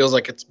just feels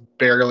like it's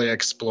barely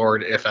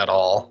explored, if at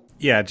all.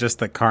 Yeah, just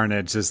that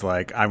Carnage is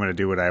like, I'm going to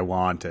do what I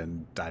want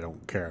and I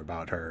don't care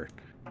about her.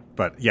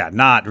 But yeah,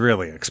 not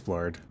really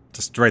explored.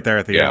 Just right there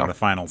at the end of the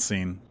final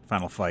scene,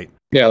 final fight.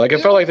 Yeah, like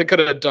it felt like they could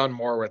have done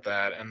more with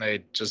that, and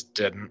they just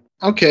didn't.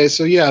 Okay,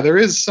 so yeah, there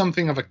is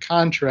something of a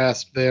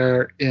contrast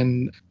there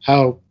in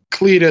how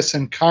Cletus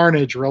and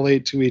Carnage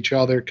relate to each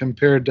other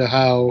compared to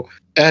how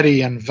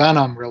Eddie and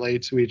Venom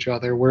relate to each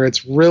other, where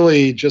it's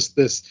really just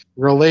this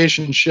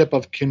relationship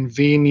of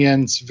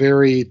convenience,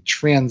 very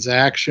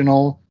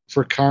transactional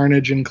for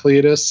Carnage and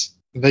Cletus.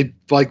 They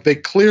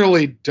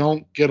clearly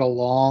don't get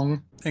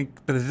along.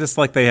 But it's just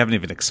like they haven't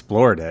even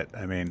explored it.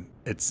 I mean,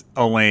 it's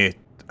only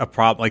a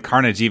problem. Like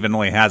Carnage even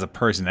only has a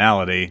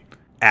personality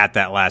at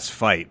that last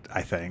fight,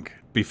 I think.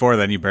 Before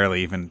then, you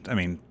barely even,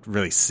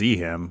 really see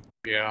him.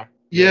 Yeah.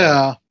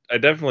 I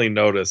definitely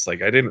noticed, I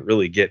didn't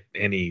really get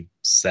any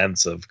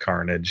sense of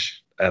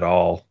Carnage at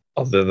all,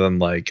 other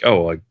than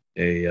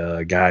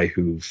a guy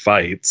who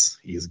fights.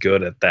 He's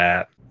good at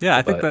that. Yeah,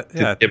 I think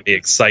didn't get me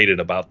excited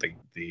about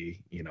the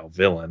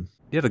villain.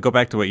 Yeah, to go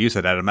back to what you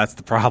said, Adam, that's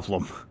the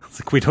problem. It's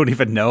like we don't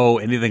even know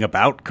anything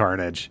about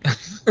Carnage.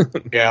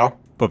 Yeah.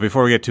 But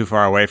before we get too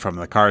far away from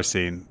the car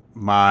scene,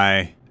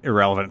 my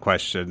irrelevant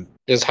question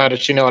is, how did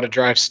she know how to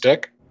drive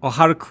stick? Well,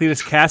 how did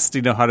Cletus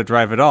Cassidy know how to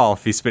drive at all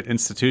if he's been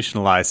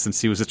institutionalized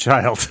since he was a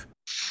child?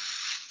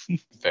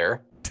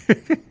 Fair.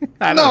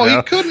 I don't know.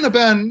 He couldn't have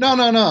been.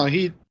 No.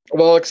 He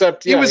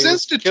was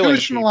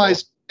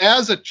institutionalized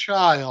as a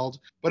child,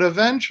 but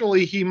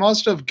eventually he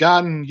must have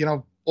gotten,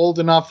 old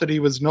enough that he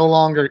was no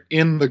longer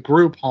in the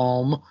group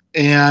home,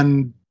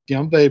 and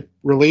they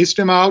released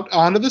him out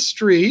onto the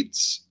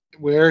streets,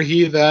 where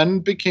he then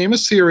became a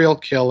serial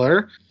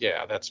killer.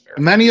 Yeah, that's fair.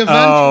 And then he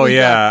eventually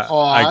got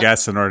caught, I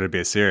guess in order to be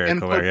a serial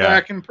killer, put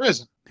back in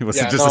prison. He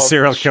wasn't just a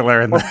serial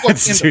killer in the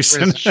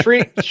institution.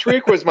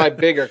 Shriek was my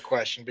bigger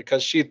question,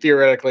 because she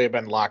theoretically had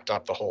been locked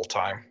up the whole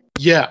time.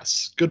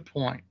 Yes, good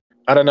point.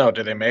 I don't know.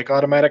 Do they make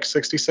automatic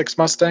 66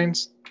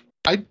 Mustangs?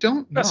 I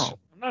don't know.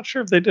 I'm not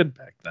sure if they did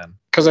back then.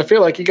 Because I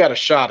feel like you got a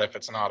shot if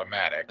it's an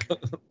automatic.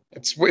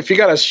 If you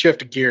got to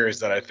shift gears,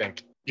 that I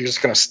think you're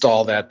just going to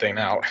stall that thing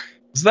out.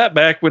 Was that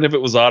back when if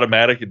it was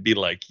automatic, it'd be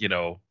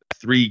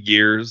 3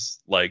 gears,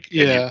 and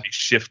you'd be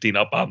shifting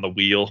up on the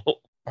wheel?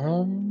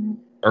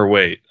 Or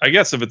wait, I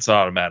guess if it's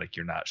automatic,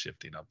 you're not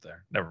shifting up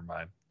there. Never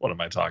mind. What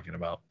am I talking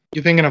about?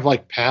 You thinking of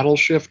paddle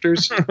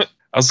shifters? I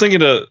was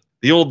thinking of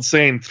the old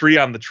saying, 3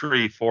 on the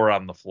tree, 4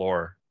 on the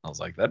floor. I was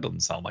like, that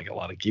doesn't sound like a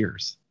lot of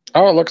gears.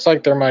 Oh, it looks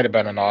like there might have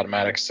been an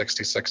automatic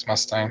 66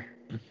 Mustang.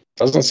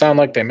 Doesn't sound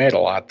like they made a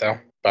lot, though.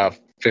 About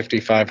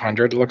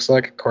 5,500, it looks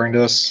like, according to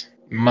this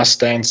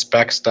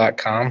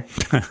MustangSpecs.com.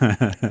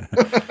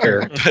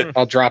 Here,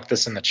 I'll drop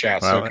this in the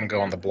chat so it can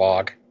go on the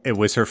blog. It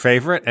was her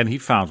favorite, and he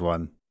found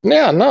one.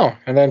 Yeah, no.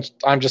 And then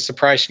I'm just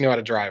surprised she knew how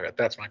to drive it.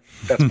 That's my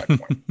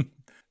point.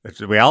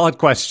 We all had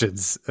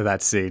questions of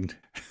that scene.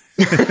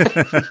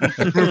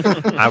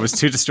 I was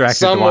too distracted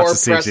to watch the CG.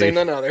 Some more pressing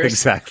than others.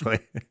 Exactly.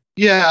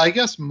 Yeah, I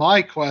guess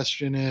my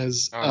question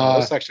is...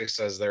 this actually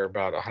says there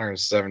about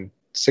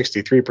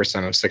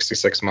 63% of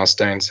 66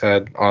 Mustangs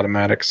had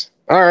automatics.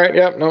 All right,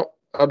 yep, no,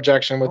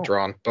 objection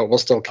withdrawn. But we'll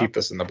still keep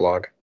this in the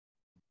blog.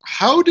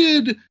 How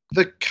did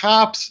the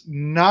cops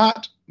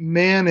not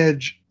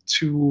manage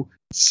to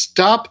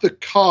stop the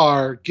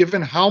car,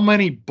 given how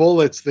many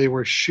bullets they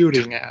were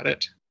shooting at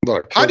it?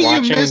 Look, how do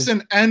you miss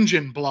an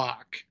engine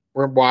block?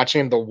 We're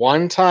watching the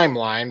one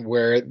timeline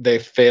where they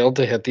failed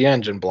to hit the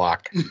engine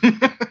block.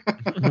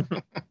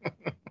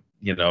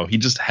 He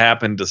just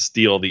happened to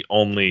steal the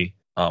only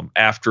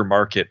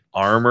aftermarket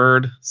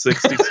armored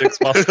 66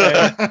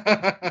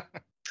 Mustang.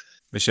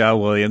 Michelle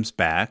Williams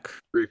back.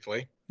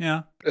 Briefly.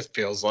 Yeah. It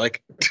feels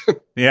like.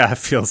 Yeah, it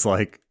feels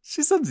like.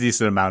 She's a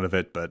decent amount of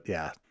it, but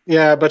yeah.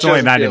 Yeah, but it's only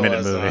a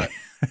 90-minute movie.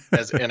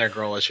 As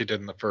integral as she did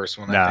in the first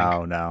one, I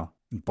think. No.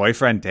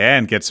 Boyfriend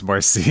Dan gets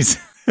more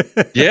season.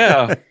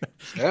 Yeah.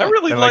 I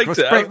really liked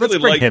it. Let's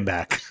bring him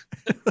back.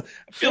 I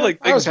feel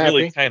like things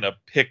really kind of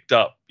picked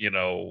up,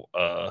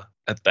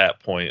 at that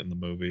point in the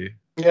movie.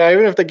 Yeah,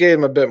 even if they gave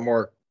him a bit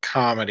more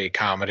comedy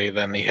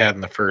than he had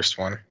in the first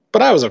one.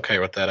 But I was okay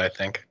with that, I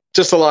think.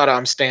 Just a lot of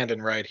I'm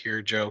standing right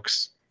here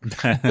jokes.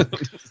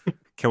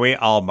 Can we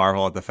all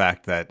marvel at the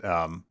fact that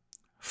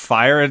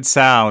fire and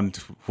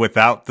sound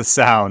without the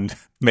sound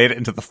made it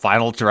into the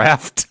final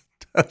draft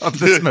of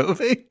this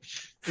movie?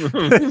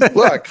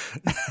 Look,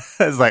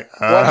 it's like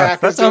what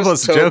happens that's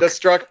almost a joke. That's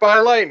struck by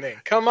lightning.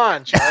 Come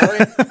on,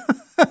 Charlie.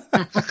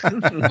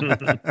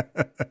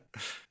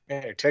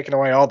 Man, you're taking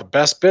away all the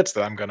best bits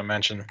that I'm going to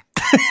mention.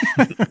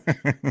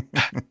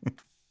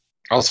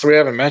 Also, we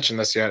haven't mentioned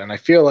this yet, and I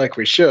feel like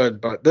we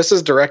should, but this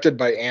is directed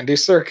by Andy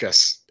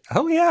Serkis.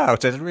 Oh, yeah,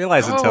 which I didn't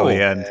realize until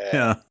the end.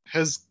 Yeah.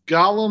 Has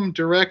Gollum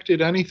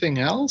directed anything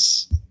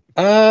else?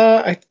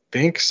 I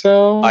think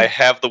so. I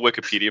have the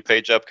Wikipedia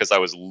page up because I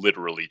was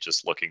literally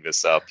just looking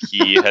this up.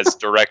 He has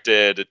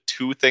directed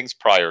 2 things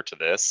prior to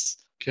this.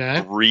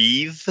 Okay.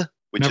 Breathe,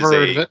 which Never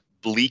heard is of a it.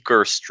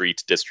 Bleecker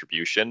Street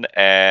distribution,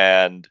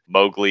 and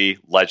Mowgli,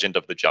 Legend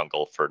of the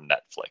Jungle for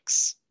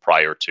Netflix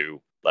prior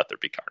to Let There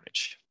Be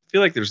Carnage. I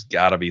feel like there's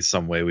got to be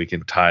some way we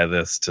can tie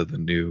this to the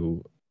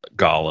new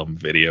Gollum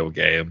video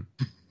game.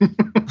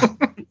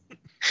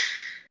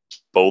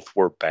 Both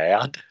were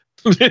bad.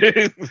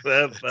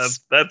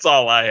 That's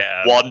all I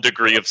have. 1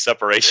 degree of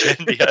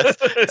separation. Yes.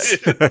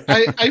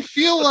 I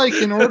feel like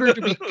in order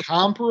to be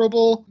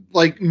comparable,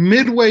 like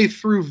midway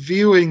through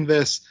viewing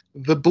this,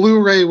 the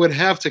Blu-ray would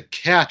have to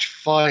catch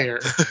fire.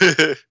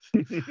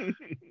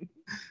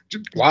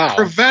 Wow.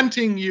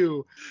 Preventing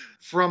you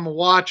from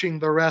watching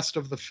the rest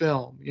of the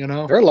film, you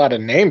know? There are a lot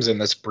of names in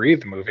this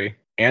Breathe movie.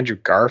 Andrew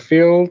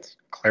Garfield,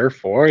 Claire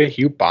Foy,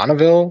 Hugh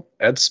Bonneville,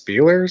 Ed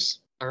Spielers.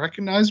 I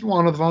recognized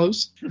one of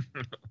those.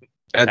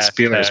 Ed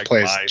Spielers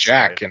plays my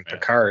Jack side, in man.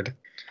 Picard.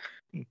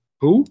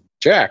 Who?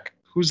 Jack.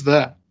 Who's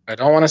that? I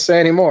don't want to say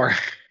anymore.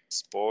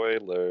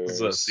 Spoilers. Is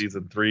this a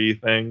season 3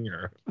 thing?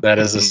 Or That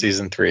is a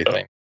season 3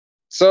 thing.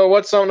 So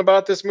what's something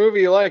about this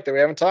movie you like that we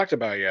haven't talked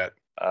about yet?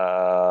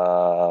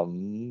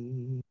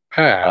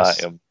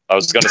 Pass. I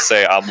was going to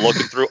say, I'm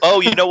looking through.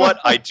 Oh, you know what?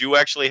 I do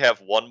actually have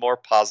one more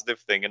positive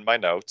thing in my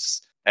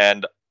notes.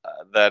 And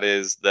that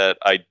is that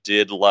I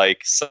did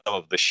like some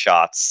of the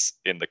shots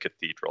in the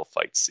cathedral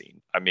fight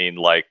scene. I mean,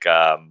 like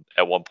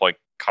at one point,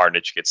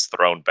 Carnage gets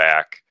thrown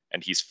back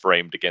and he's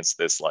framed against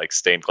this like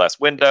stained glass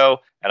window.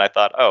 And I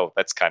thought, oh,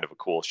 that's kind of a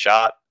cool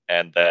shot.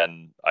 And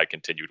then I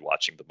continued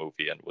watching the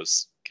movie and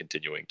was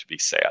continuing to be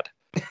sad.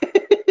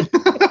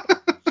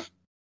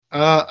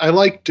 I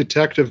like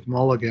Detective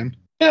Mulligan.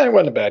 Yeah, it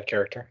wasn't a bad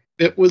character.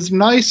 It was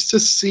nice to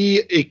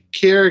see a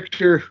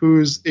character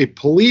who's a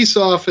police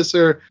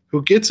officer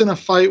who gets in a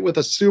fight with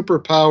a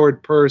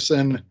superpowered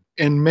person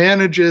and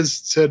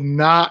manages to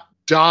not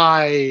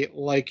die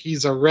like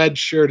he's a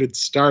red-shirted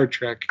Star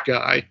Trek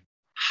guy.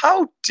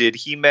 How did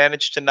he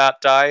manage to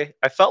not die?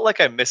 I felt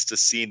like I missed a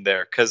scene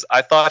there because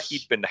I thought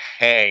he'd been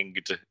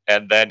hanged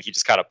and then he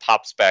just kind of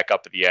pops back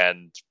up at the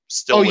end,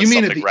 still with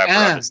something wrapped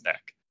around his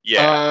neck.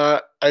 Yeah.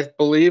 I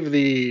believe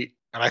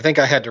and I think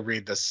I had to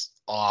read this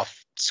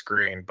off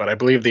screen, but I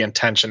believe the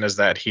intention is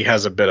that he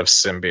has a bit of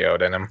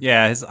symbiote in him.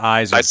 Yeah, his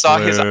eyes are I saw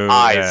blue. his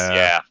eyes,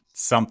 yeah.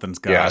 Something's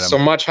got Yeah, him. so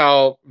much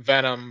how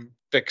Venom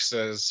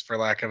fixes, for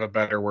lack of a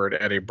better word,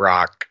 Eddie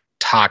Brock,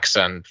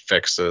 Toxin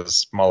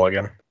fixes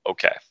Mulligan.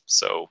 Okay,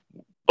 so,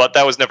 but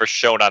that was never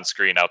shown on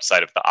screen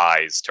outside of the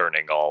eyes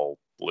turning all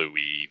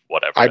bluey,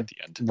 whatever at the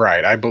end.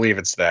 Right, I believe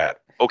it's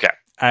that. Okay.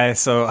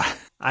 So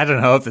I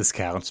don't know if this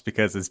counts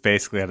because it's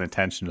basically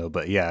unintentional,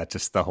 but yeah,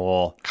 just the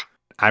whole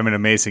I'm an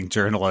amazing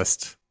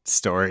journalist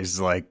stories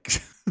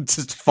like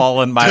just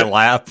fall in my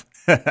lap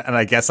and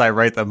I guess I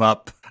write them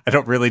up. I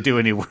don't really do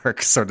any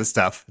work sort of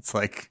stuff. It's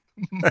like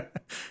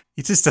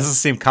he just doesn't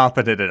seem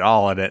competent at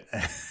all in it.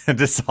 And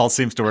this all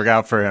seems to work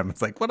out for him.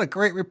 It's like, what a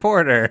great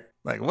reporter.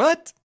 Like,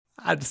 what?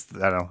 I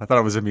don't know. I thought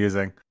it was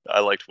amusing. I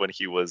liked when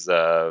he was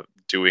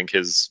doing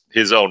his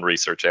own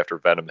research after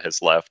Venom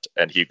has left,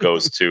 and he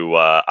goes to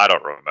I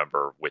don't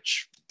remember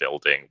which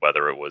building,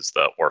 whether it was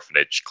the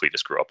orphanage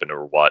Cletus grew up in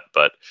or what,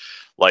 but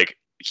like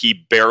he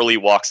barely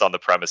walks on the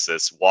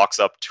premises, walks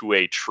up to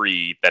a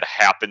tree that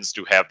happens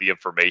to have the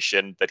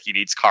information that he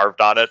needs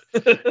carved on it,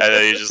 and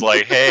then he's just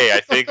like, "Hey,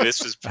 I think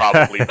this is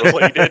probably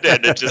related,"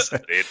 and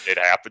it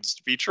happens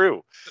to be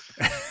true.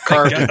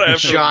 Carved in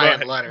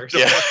giant letters.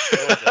 Yeah.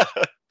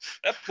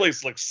 That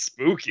place looks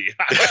spooky.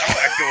 I'm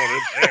not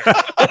going in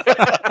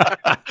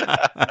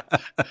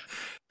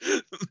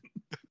there.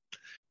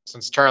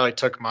 Since Charlie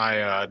took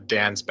my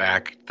Dan's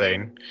back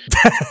thing,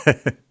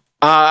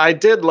 I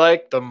did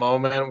like the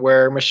moment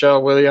where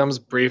Michelle Williams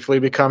briefly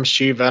becomes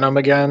She-Venom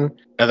again.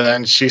 And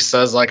then she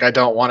says, like, I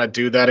don't want to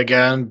do that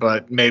again,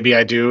 but maybe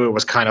I do. It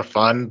was kind of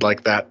fun.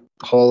 Like, that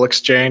whole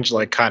exchange,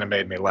 like, kind of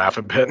made me laugh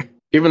a bit.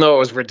 Even though it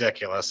was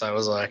ridiculous, I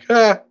was like,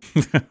 I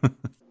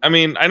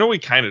mean, I know we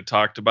kind of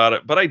talked about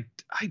it, but I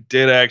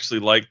did actually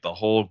like the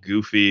whole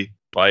goofy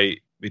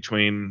fight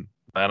between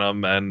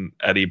Venom and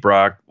Eddie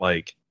Brock.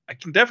 Like, I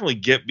can definitely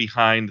get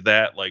behind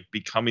that, like,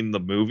 becoming the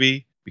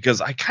movie, because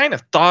I kind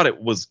of thought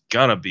it was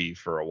gonna be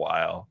for a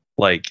while.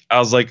 Like, I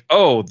was like,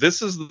 oh,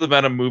 this is the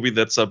Venom movie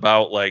that's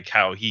about, like,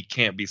 how he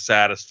can't be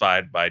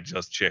satisfied by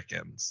just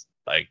chickens.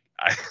 Like,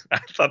 I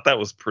thought that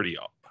was pretty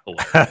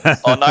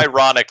hilarious.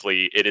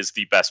 Unironically, it is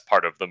the best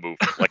part of the movie.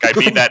 Like, I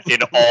mean that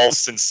in all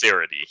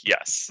sincerity.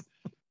 Yes.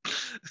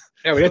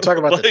 yeah, we didn't talk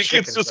about Like, the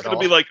chickens it's just at going to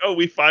all. be like, oh,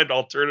 we find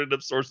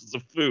alternative sources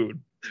of food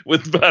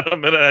with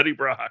Venom and Eddie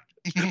Brock.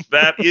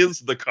 That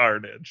is the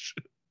Carnage.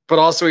 But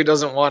also he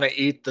doesn't want to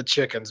eat the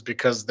chickens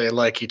because they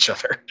like each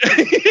other.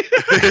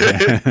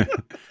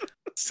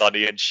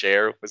 Sonny and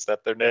Cher, was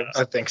that their names?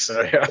 I think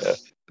so, yeah.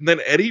 And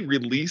then Eddie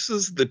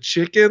releases the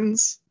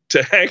chickens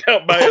to hang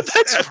out by a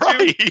That's statue,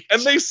 right.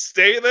 and they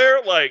stay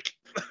there like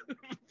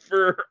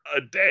for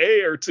a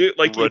day or two,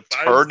 like he finds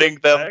Returning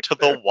them back to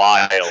there. the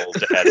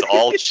wild, as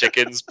all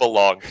chickens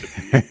belong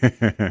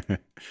to be.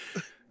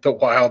 The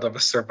wild of a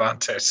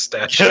Cervantes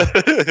statue.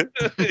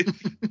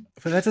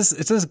 But it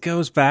just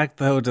goes back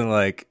though to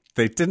like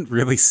they didn't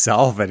really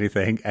solve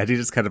anything. Eddie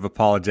just kind of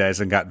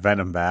apologized and got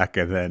Venom back,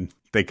 and then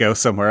they go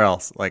somewhere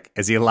else. Like,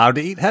 is he allowed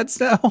to eat heads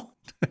now?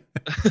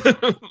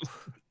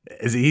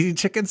 Is he eating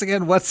chickens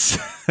again?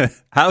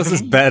 How's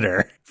this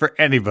better for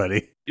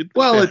anybody?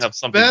 Well,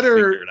 It's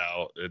better.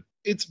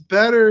 It's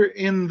better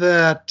in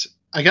that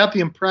I got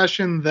the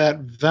impression that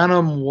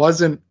Venom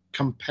wasn't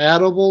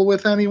compatible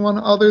with anyone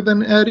other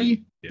than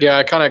Eddie. Yeah,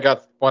 I kind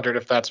of wondered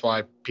if that's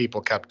why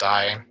people kept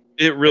dying.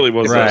 It really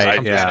was Right,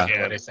 a yeah. I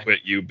can't quit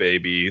you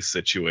baby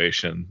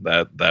situation.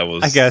 That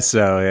was I guess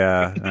so,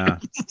 yeah.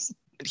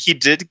 He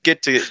did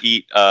get to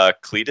eat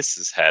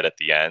Cletus's head at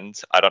the end.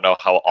 I don't know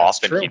how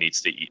often true. he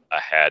needs to eat a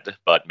head,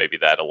 but maybe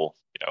that'll,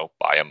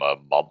 buy him a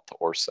month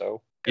or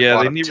so. Yeah,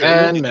 Bought they him need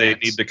 10 they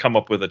minutes. need to come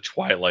up with a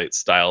Twilight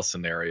style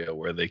scenario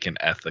where they can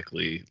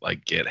ethically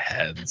get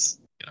heads.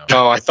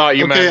 Oh, I thought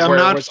you Okay, meant I'm where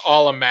not- it was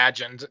all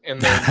imagined in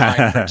their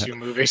mind for 2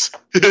 movies.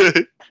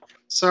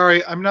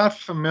 Sorry, I'm not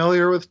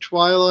familiar with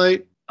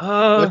Twilight.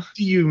 Uh, What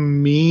do you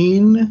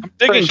mean? I'm Pretty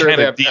digging sure kind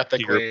they of have deep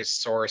ethically here.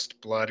 sourced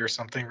blood or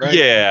something, right?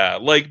 Yeah,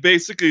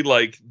 basically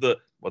the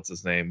what's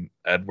his name,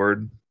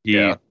 Edward.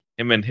 Yeah.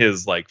 Him and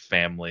his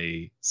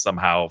family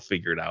somehow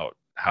figured out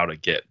how to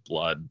get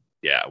blood.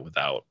 Yeah,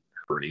 without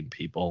hurting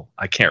people.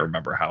 I can't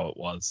remember how it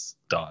was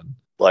done.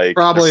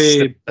 Probably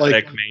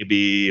Synthetic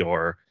maybe,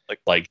 or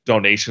like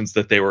donations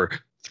that they were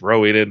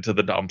throwing into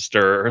the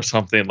dumpster or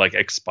something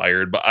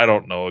expired, but I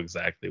don't know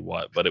exactly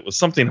what. But it was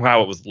something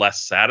how it was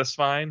less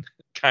satisfying,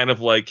 kind of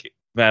like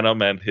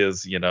Venom and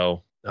his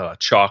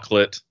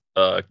chocolate,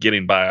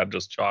 getting by on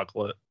just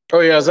chocolate. Oh,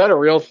 yeah. Is that a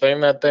real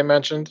thing that they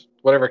mentioned?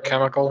 Whatever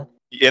chemical?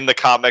 In the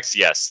comics,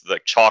 yes, the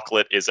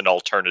chocolate is an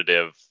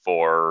alternative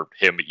for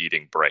him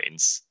eating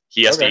brains.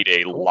 He has to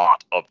Okay, eat a cool.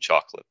 lot of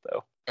chocolate,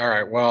 though. All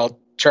right. Well,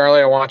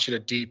 Charlie, I want you to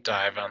deep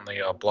dive on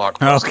the blog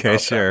post. Okay,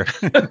 about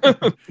that.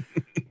 sure.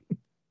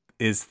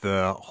 Is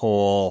the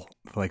whole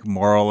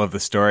moral of the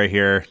story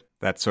here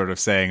that sort of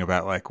saying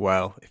about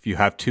well, if you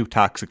have 2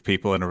 toxic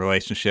people in a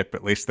relationship,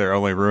 at least they're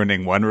only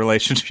ruining one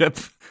relationship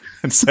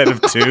instead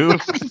of 2?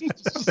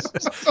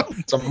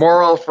 It's a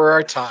moral for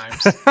our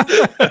times.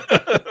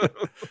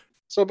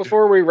 So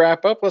before we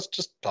wrap up, let's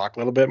just talk a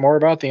little bit more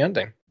about the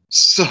ending.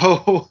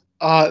 So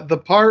the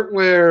part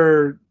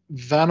where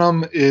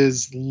Venom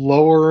is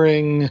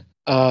lowering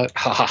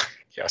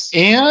Yes.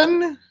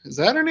 Anne, is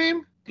that her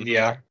name?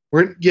 Yeah.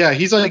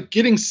 He's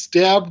getting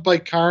stabbed by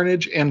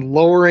Carnage and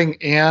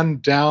lowering Anne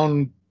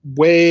down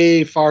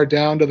way far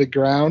down to the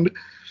ground.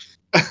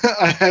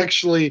 I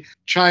actually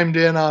chimed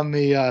in on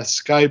the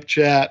Skype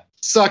chat.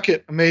 Suck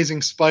it,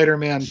 Amazing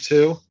Spider-Man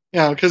 2.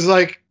 Yeah, because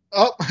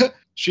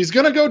she's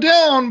gonna go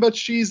down, but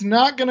she's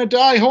not gonna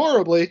die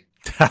horribly.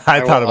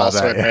 I thought will about also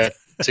that. Yeah. admit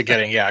to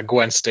getting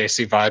Gwen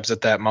Stacy vibes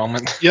at that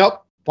moment.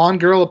 Yep, blonde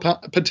girl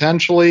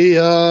potentially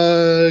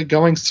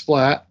going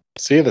splat.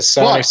 See, the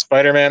Sony What?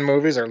 Spider-Man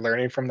movies are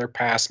learning from their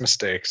past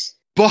mistakes.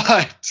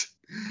 But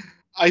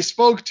I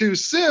spoke too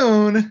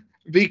soon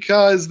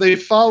because they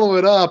follow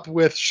it up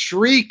with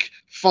Shriek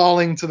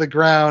falling to the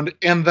ground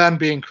and then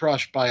being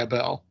crushed by a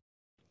bell.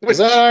 Was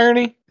that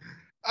irony?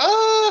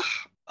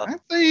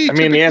 Aren't they I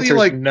mean, the typically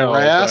answer is no,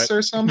 grass but-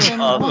 or something?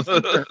 I don't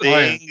think they're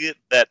lions. Thing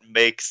that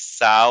makes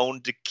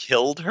sound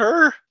killed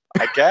her,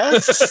 I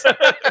guess.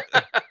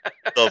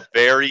 The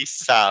very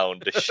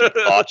sound she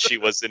thought she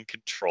was in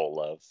control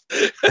of.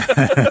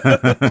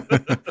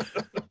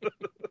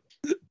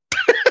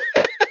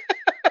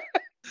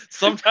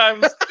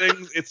 Sometimes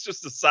things, it's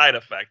just a side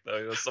effect,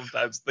 though.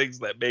 Sometimes things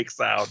that make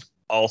sound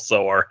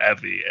also are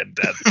heavy and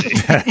deadly.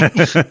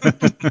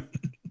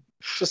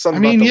 Just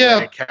something I mean, about the yeah.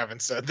 way Kevin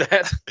said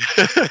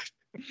that.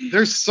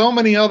 There's so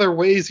many other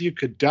ways you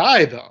could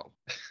die, though.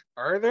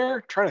 Are there?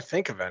 I'm trying to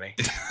think of any.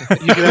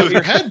 You could have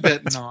your head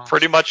bitten off.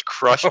 Pretty much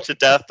crushed to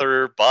death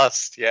or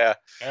bust, yeah.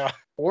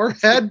 Or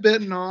head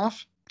bitten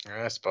off.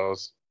 I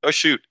suppose. Oh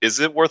shoot, is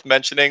it worth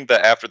mentioning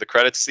that after the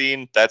credits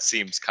scene, that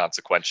seems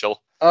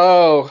consequential?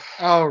 Oh,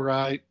 All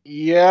right.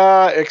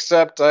 yeah,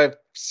 except I've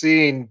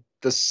seen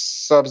the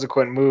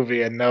subsequent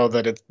movie and know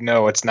that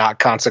it's not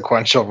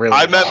consequential, really.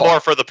 I at meant all. more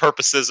for the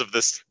purposes of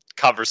this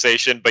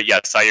conversation, but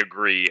yes, I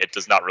agree. It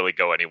does not really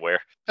go anywhere.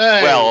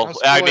 Hey, Well, no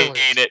I spoilers.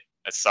 mean it.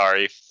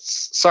 Sorry.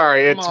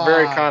 Sorry, it's Come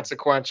very on.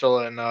 consequential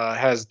and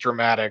has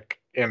dramatic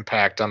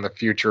impact on the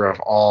future of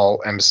all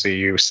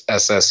MCU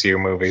SSU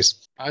movies.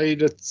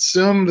 I'd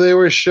assume they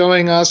were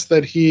showing us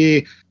that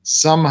he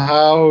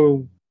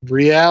somehow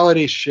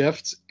reality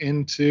shifts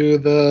into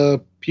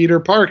the Peter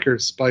Parker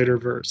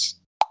Spider-Verse.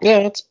 Yeah,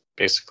 that's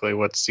basically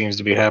what seems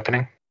to be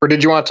happening. Or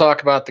did you want to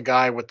talk about the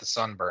guy with the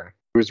sunburn,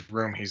 whose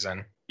room he's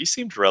in? He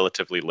seemed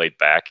relatively laid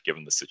back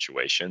given the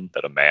situation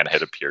that a man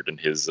had appeared in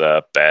his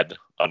bed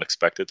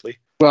unexpectedly.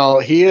 Well,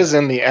 he is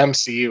in the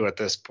MCU at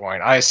this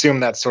point. I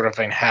assume that sort of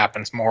thing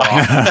happens more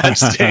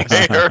often.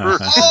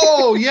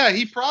 Oh, yeah,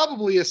 he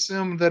probably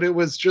assumed that it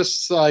was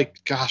just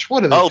gosh,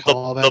 what do they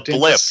call that? the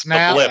blip.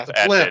 Snap? The blip The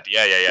ended.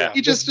 Yeah.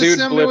 He just This dude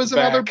assumed it was blipped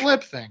another back.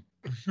 blip thing.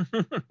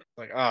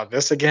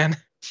 This again?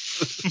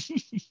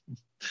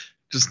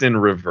 Just in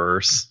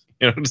reverse.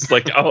 Just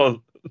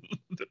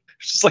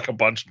it's just a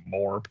bunch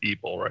more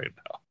people right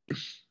now.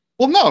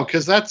 Well, no,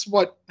 because that's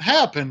what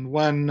happened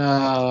when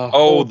The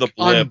Hulk blip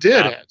undid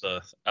not it.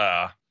 the,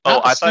 Not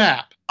Oh, the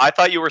snap. I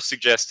thought you were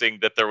suggesting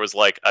that there was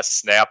a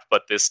snap,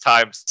 but this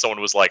time someone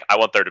was like, I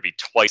want there to be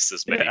twice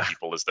as many Yeah.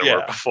 people as there Yeah.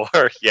 were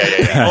before.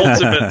 Yeah.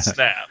 ultimate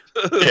snap.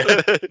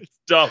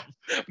 Yeah.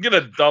 I'm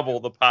gonna double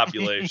the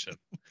population.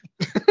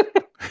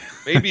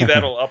 Maybe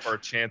that'll up our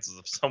chances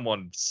of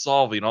someone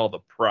solving all the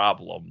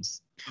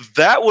problems.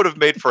 That would have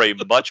made for a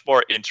much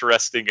more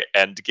interesting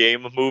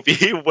endgame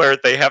movie where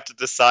they have to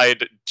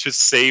decide to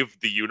save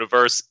the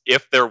universe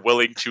if they're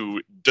willing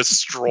to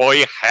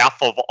destroy half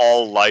of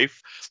all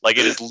life. Like,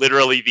 it is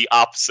literally the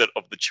opposite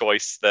of the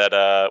choice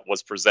that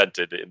was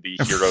presented in the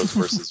heroes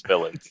versus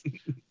villains.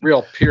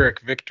 Real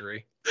Pyrrhic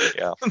victory.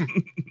 Yeah.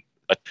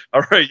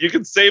 All right, you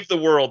can save the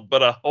world,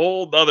 but a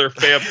whole other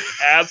family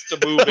has to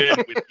move in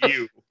with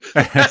you.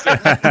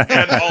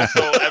 And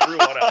also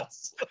everyone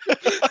else.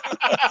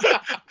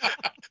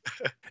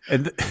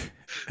 And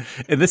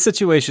in this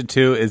situation,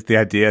 too, is the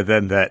idea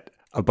then that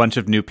a bunch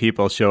of new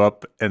people show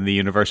up in the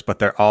universe, but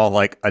they're all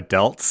like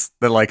adults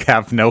that like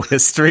have no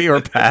history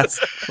or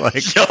past.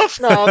 Like,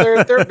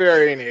 No, they're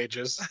varying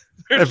ages.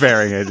 They're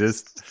varying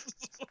ages.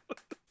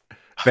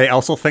 They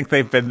also think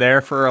they've been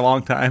there for a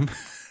long time.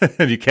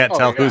 And you can't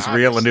tell who's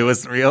real and who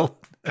isn't real.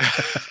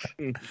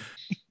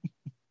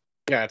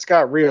 Yeah, it's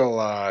got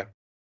real.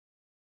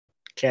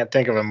 Can't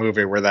think of a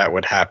movie where that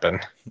would happen.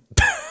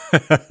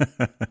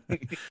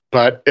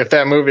 But if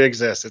that movie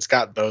exists, it's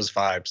got those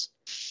vibes.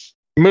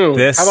 Moon.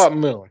 How about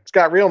Moon? It's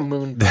got real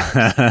Moon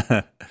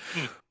vibes.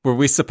 Were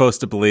we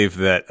supposed to believe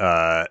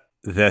that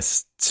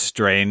this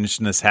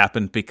strangeness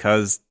happened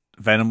because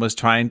Venom was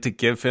trying to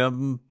give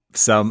him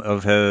some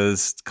of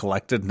his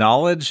collected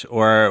knowledge,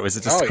 or was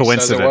it just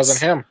coincidence? Says it wasn't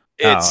him.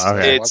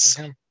 It's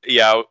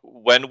yeah.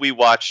 When we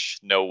watch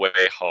No Way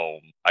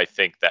Home, I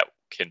think that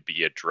can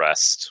be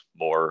addressed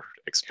more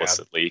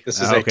explicitly. Yeah,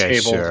 this is a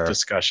table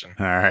discussion.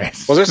 All right.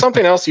 Was there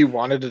something else you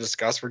wanted to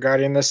discuss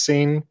regarding this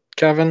scene,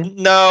 Kevin?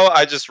 No,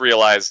 I just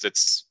realized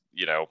it's,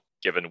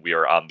 given we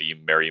are on the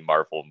Merry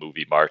Marvel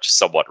movie march,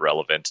 somewhat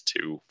relevant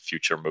to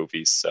future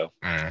movies. So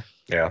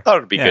yeah, I thought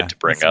it would be good to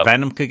bring up.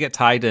 Venom could get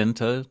tied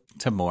into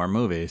more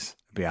movies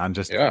beyond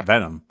just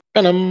Venom.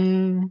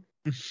 Venom.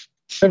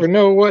 Never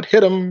know what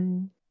hit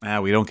him.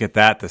 We don't get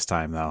that this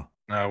time, though.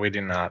 No, we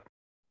do not.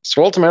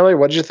 So ultimately,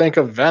 what did you think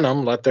of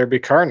Venom, Let There Be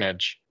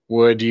Carnage?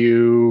 Would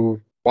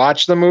you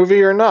watch the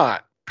movie or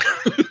not?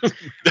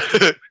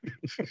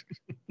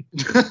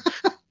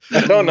 I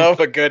don't know if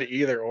a good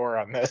either or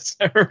on this.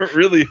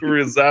 Really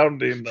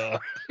resounding.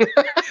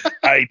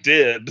 I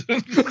did.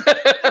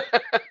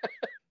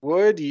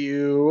 Would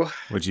you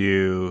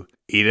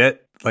eat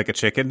it like a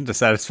chicken to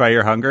satisfy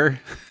your hunger?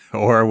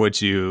 Or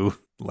would you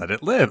let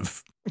it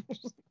live?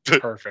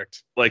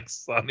 Perfect. Like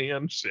Sonny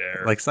and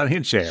Cher.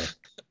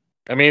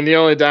 I mean, the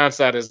only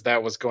downside is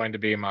that was going to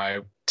be my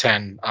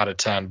 10 out of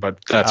 10, but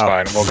that's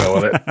fine. We'll go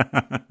with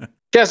it.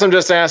 Guess I'm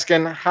just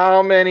asking,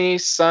 how many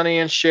Sonny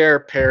and Cher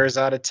pairs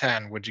out of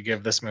 10 would you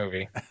give this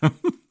movie?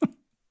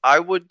 I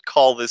would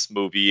call this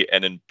movie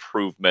an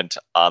improvement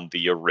on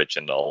the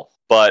original,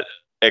 but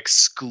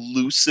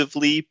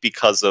exclusively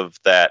because of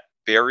that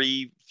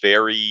very,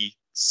 very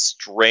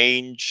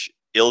strange,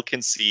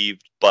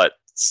 ill-conceived, but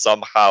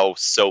somehow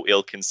so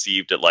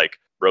ill-conceived it like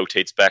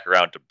rotates back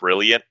around to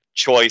brilliant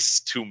choice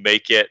to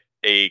make it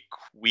a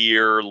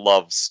queer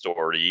love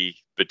story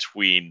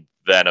between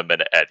Venom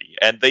and Eddie.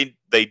 And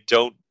they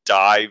don't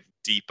dive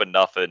deep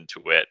enough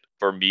into it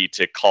for me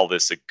to call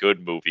this a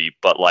good movie,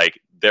 but like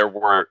there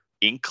were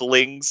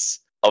inklings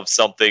of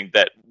something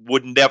that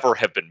would never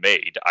have been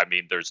made. I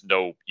mean, there's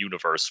no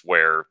universe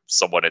where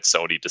someone at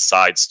Sony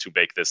decides to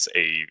make this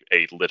a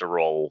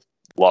literal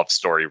love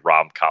story,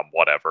 rom-com,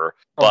 whatever.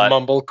 A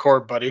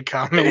mumblecore buddy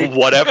comedy.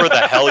 Whatever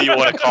the hell you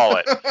want to call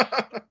it.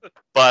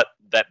 But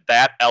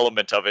that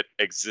element of it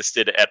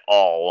existed at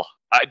all.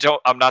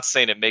 I'm not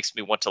saying it makes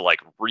me want to like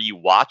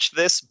rewatch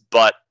this,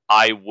 but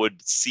I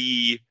would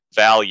see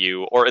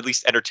value, or at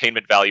least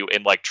entertainment value,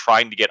 in like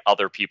trying to get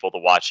other people to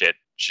watch it,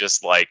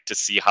 just like to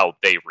see how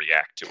they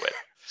react to it.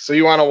 So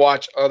you want to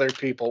watch other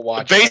people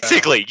watch it?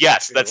 Basically,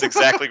 yes, that's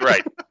exactly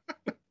right.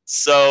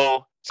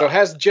 So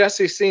has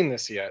Jessie seen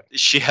this yet?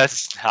 She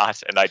has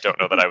not, and I don't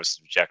know that I would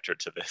subject her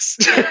to this.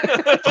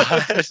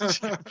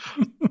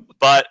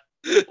 but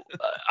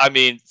I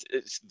mean,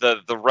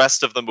 the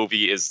rest of the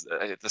movie is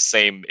the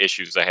same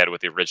issues I had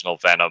with the original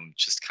Venom,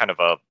 just kind of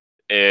a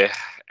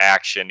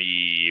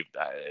action-y,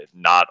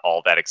 not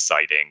all that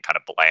exciting, kind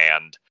of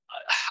bland.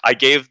 I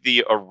gave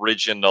the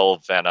original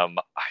Venom,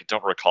 I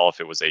don't recall if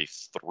it was a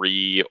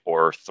 3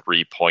 or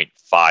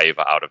 3.5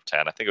 out of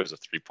 10. I think it was a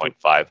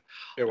 3.5.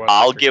 It was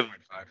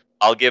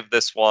I'll give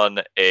this one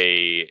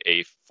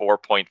a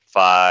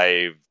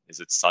 4.5. Is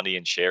it Sonny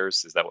and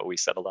Cher's? Is that what we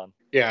settled on?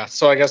 Yeah,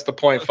 so I guess the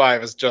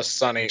 0.5 is just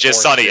Sonny.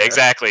 Just Sonny,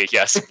 exactly.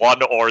 Yes,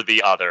 one or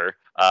the other.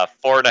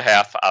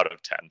 4.5 out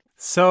of 10.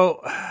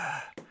 So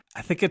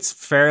I think it's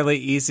fairly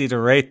easy to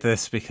rate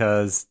this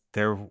because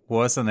there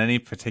wasn't any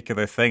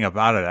particular thing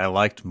about it I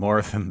liked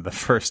more than the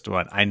first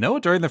one. I know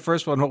during the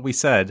first one what we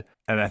said,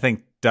 and I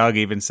think Doug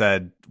even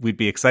said we'd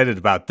be excited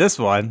about this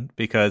one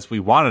because we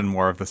wanted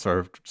more of the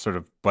sort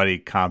of buddy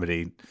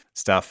comedy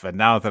stuff. And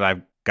now that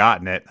I've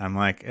gotten it, I'm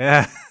like,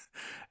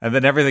 And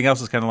then everything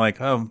else was kind of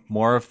like, oh,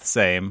 more of the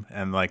same,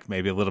 and like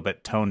maybe a little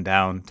bit toned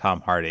down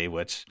Tom Hardy,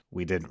 which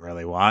we didn't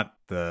really want.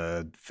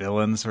 The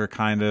villains were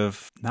kind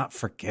of not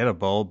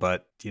forgettable,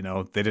 but they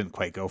didn't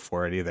quite go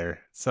for it either.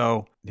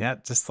 So yeah,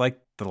 just like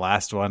the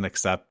last one,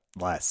 except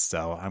less.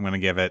 So I'm gonna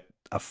give it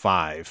a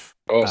 5.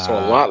 Oh, so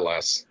a lot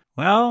less.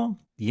 Well,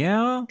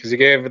 yeah. Because you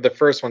gave the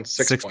first one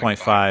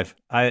 6.5.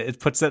 It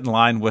puts it in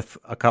line with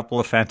a couple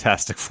of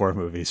Fantastic Four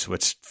movies,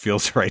 which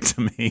feels right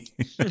to me.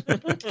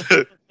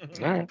 All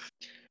right.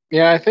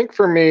 Yeah, I think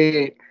for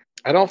me,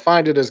 I don't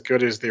find it as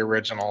good as the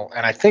original.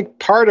 And I think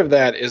part of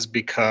that is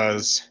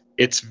because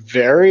it's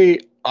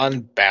very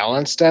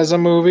unbalanced as a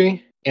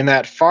movie. In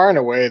that, far and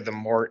away, the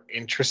more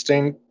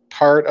interesting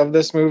part of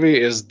this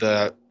movie is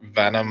the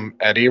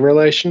Venom-Eddie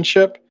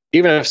relationship.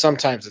 Even if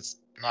sometimes it's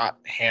not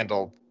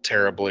handled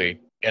terribly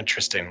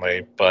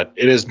interestingly, but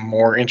it is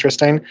more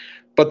interesting.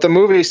 But the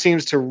movie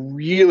seems to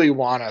really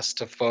want us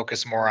to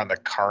focus more on the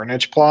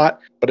Carnage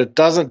plot, but it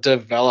doesn't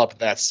develop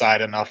that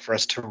side enough for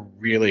us to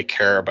really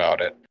care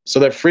about it. So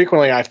that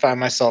frequently I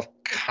find myself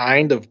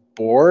kind of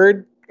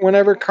bored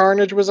whenever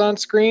Carnage was on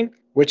screen,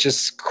 which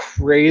is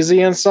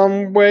crazy in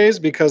some ways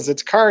because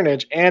it's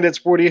Carnage and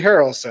it's Woody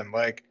Harrelson.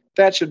 Like,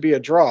 that should be a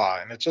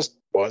draw, and it just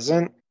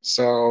wasn't.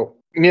 So,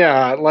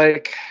 yeah,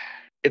 like,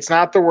 it's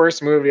not the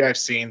worst movie I've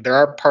seen. There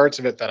are parts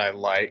of it that I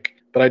like,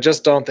 but I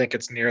just don't think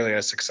it's nearly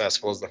as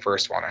successful as the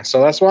first one. And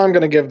so that's why I'm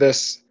going to give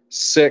this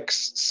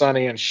 6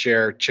 Sonny and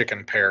Cher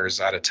chicken pears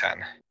out of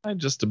 10. I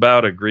just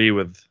about agree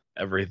with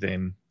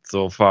everything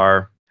so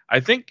far. I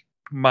think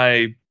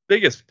my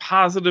biggest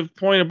positive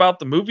point about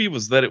the movie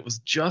was that it was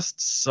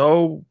just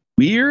so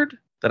weird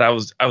that I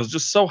was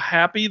just so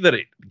happy that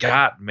it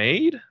got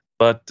made,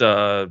 but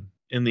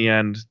in the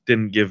end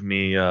didn't give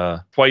me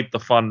quite the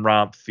fun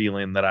romp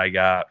feeling that I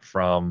got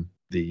from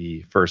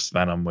the first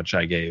Venom, which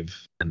I gave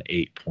an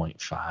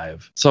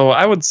 8.5. So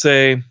I would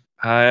say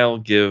I'll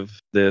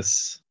give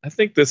this, I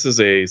think this is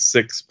a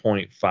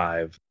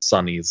 6.5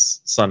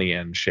 Sonny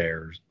and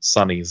Cher.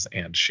 Sonny's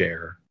and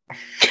Cher.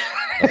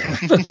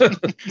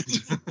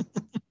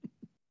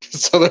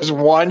 So there's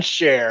one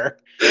Cher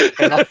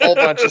and a whole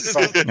bunch of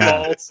Sonny.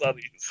 Small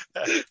Sonnies.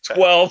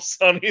 12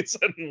 Sonnies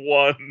and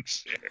 1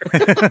 Cher.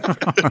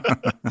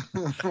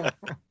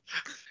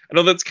 I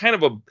know that's kind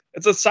of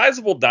it's a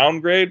sizable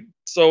downgrade,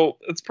 so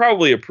it's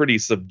probably a pretty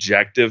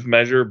subjective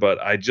measure,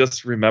 but I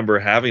just remember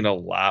having a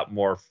lot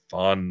more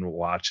fun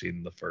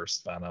watching the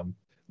first Venom.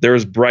 There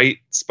was bright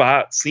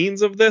spot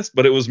scenes of this,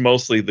 but it was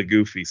mostly the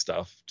goofy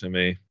stuff to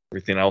me.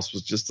 Everything else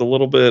was just a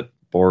little bit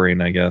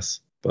boring, I guess,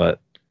 but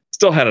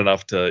still had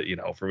enough to,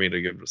 for me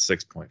to give it a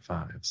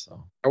 6.5.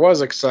 So I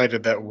was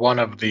excited that one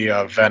of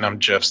the Venom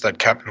GIFs that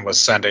Kevin was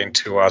sending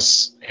to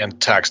us in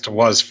text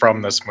was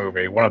from this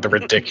movie. One of the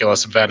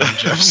ridiculous Venom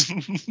GIFs.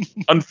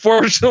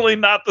 Unfortunately,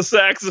 not the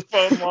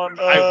saxophone one.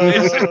 I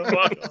wish it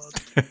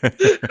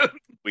was.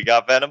 We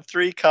got Venom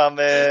 3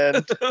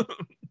 coming.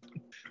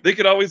 They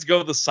could always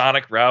go the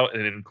Sonic route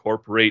and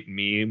incorporate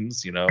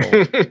memes,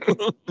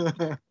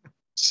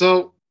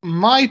 So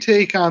my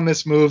take on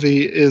this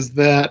movie is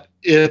that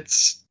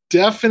it's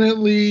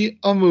definitely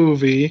a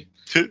movie.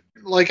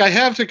 Like, I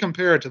have to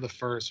compare it to the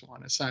first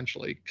one,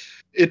 essentially.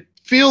 It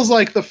feels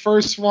like the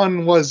first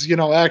one was,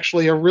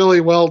 actually a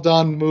really well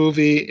done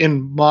movie,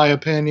 in my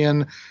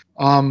opinion.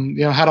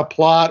 Had a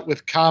plot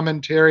with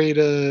commentary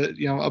to,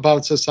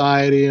 about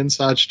society and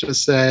such to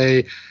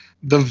say.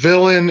 The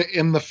villain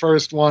in the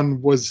first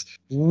one was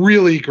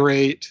really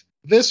great.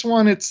 This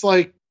one, it's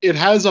like, it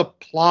has a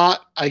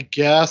plot, I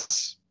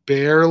guess,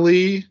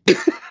 barely.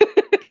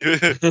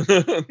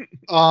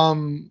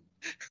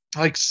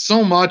 Like,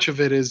 so much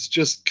of it is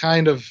just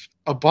kind of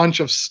a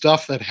bunch of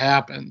stuff that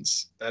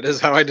happens. That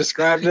is how I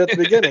described it at the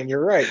beginning.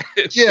 You're right.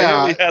 It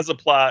barely has a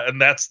plot, and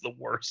that's the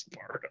worst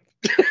part of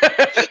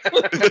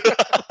it.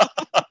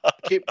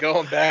 Keep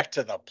going back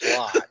to the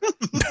plot.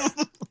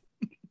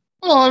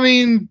 Well, I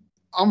mean,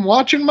 I'm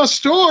watching my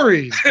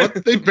stories,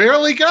 but they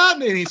barely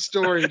got any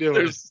story to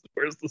it.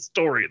 Where's the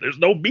story? There's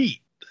no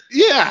beat.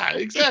 Yeah,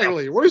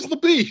 exactly. Where's the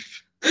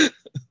beef?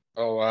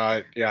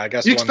 Oh, yeah, I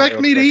guess. You expect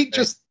me to eat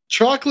just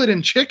chocolate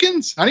and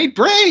chickens? I need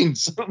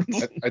brains.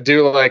 I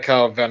do like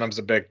how Venom's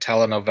a big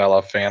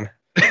telenovela fan.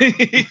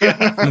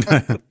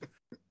 This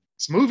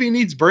movie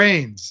needs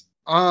brains.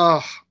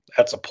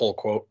 That's a pull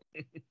quote.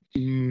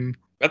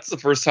 That's the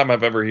first time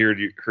I've ever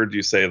heard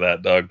you say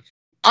that, Doug.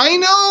 I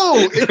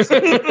know.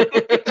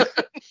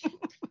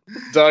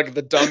 Doug,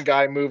 the dumb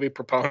guy movie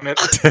proponent.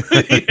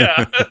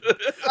 Yeah.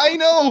 I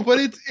know, but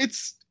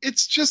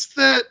it's just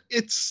that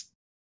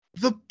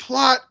the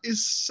plot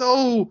is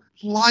so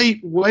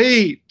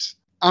lightweight.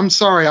 I'm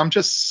sorry, I'm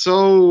just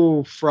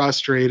so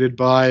frustrated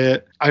by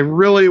it. I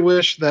really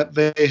wish that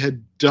they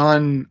had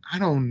done, I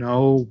don't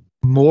know,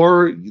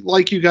 more,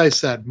 like you guys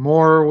said,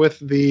 more with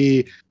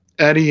the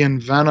Eddie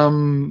and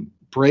Venom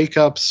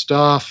breakup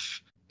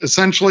stuff.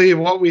 Essentially,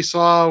 what we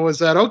saw was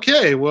that,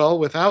 okay, well,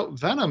 without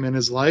Venom in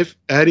his life,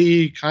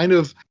 Eddie kind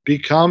of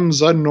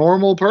becomes a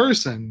normal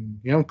person,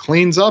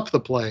 cleans up the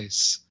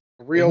place.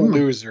 Real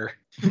loser.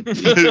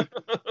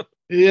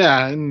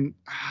 Yeah, and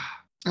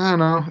I don't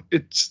know.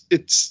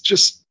 It's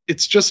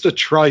just a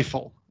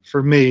trifle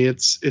for me.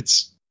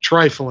 It's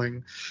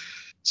trifling.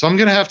 So I'm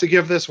gonna have to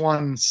give this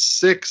one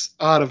 6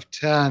 out of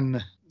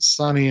 10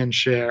 Sonny and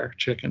Cher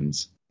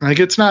chickens. Like,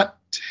 it's not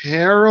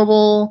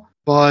terrible,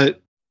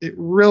 but it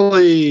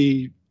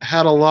really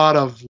had a lot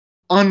of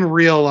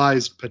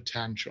unrealized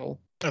potential.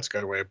 That's a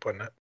good way of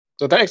putting it.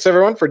 So thanks,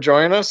 everyone, for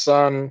joining us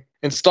on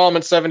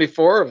installment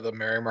 74 of the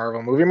Merry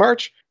Marvel Movie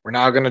March. We're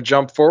now going to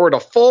jump forward a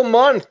full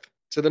month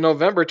to the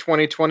November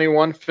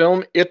 2021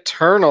 film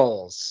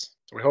Eternals.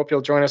 So we hope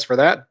you'll join us for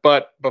that.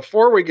 But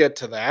before we get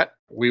to that,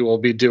 we will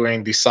be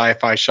doing the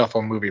Sci-Fi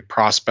Shuffle movie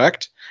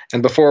Prospect.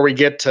 And before we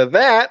get to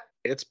that,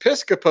 it's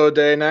Piscopo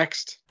Day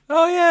next.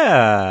 Oh,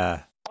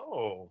 yeah.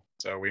 Oh.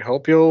 So we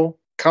hope you'll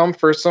come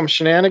for some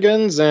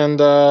shenanigans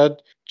and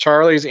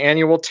Charlie's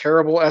annual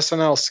terrible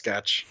SNL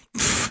sketch.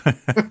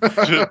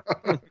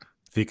 If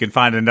you can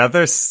find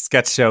another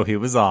sketch show he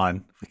was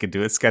on, we can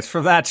do a sketch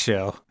from that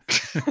show.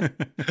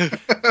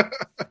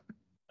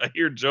 I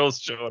hear Joe's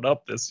showing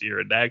up this year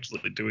and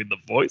actually doing the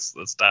voice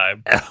this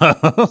time.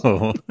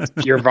 Oh.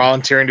 You're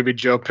volunteering to be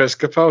Joe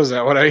Piscopo? Is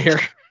that what I hear?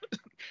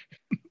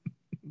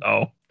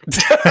 No.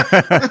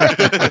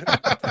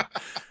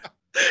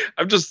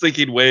 I'm just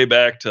thinking way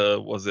back to,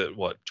 was it,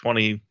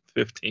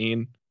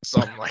 2015?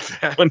 Something like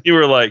that. When you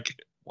were like,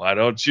 why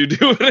don't you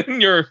do it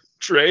in your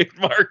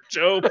trademark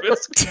Joe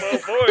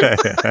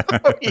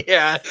Piscopo voice?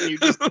 Yeah, you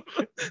just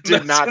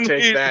did not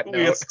take that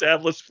we note.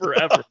 established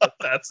forever that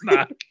that's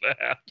not going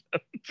to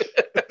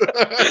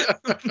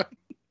happen.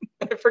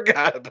 I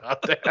forgot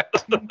about that.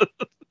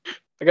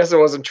 I guess it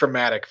wasn't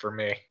traumatic for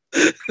me.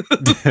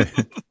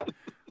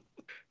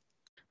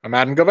 I'm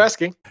Adam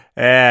Gobeski.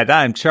 And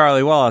I'm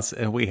Charlie Wallace,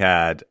 and we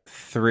had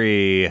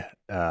 3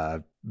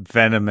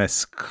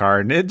 venomous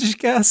carnage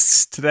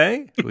guests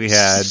today. We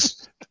had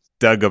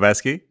Doug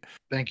Gobeski,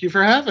 Thank you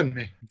for having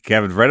me.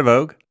 Kevin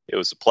Vredevogue, It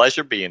was a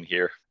pleasure being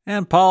here.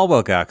 and Paul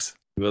Wilcox.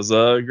 It was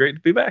great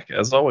to be back,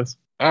 as always.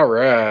 All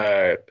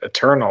right.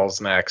 Eternals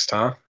next,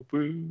 huh?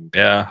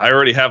 Yeah, I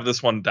already have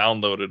this one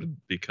downloaded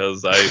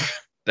because I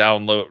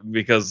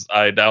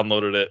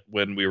downloaded it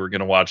when we were going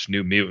to watch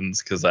New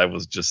Mutants because I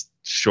was just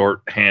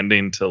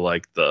short-handing to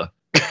like the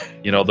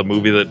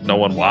movie that no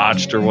one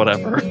watched or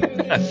whatever.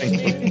 I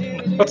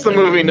think. What's the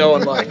movie no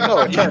one liked?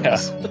 Oh,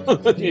 Eternals.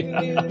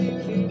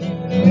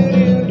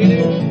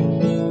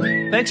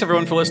 Thanks,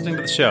 everyone, for listening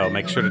to the show.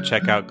 Make sure to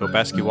check out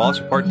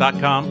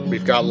GobeskiWallaceReport.com.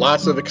 We've got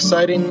lots of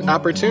exciting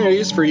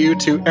opportunities for you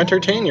to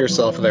entertain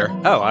yourself there.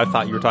 Oh, I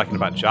thought you were talking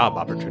about job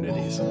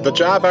opportunities. The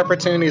job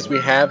opportunities we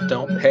have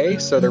don't pay,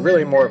 so they're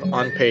really more of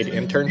unpaid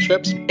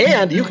internships.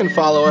 And you can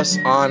follow us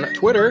on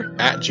Twitter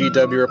at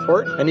GW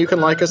Report, and you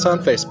can like us on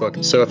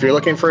Facebook. So if you're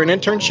looking for an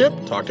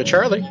internship, talk to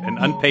Charlie. An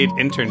unpaid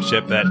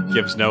internship that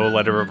gives no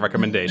letter of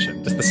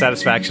recommendation. Just the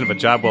satisfaction of a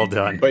job well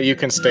done. But you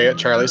can stay at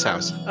Charlie's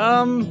house.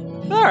 All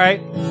right.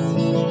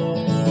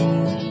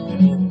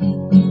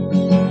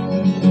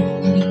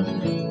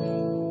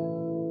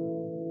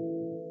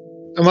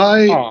 Am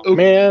I? Oh,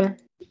 man.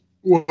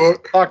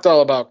 What? Talked all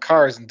about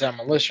cars and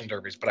demolition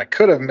derbies, but I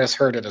could have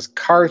misheard it as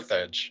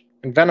Carthage.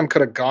 And Venom could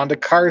have gone to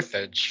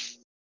Carthage.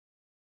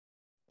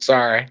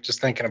 Sorry,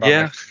 just thinking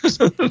about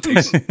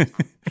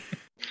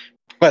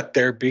Let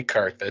There Be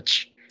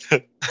Carthage.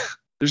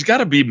 There's got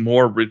to be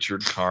more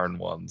Richard Karn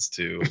ones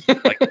too,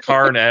 like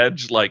Karn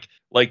Edge. Like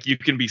you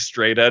can be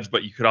straight edge,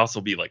 but you could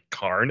also be like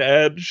Karn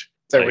Edge.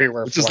 So we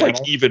were which is like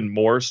even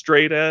more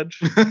straight edge.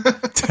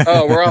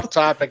 Oh, we're off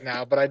topic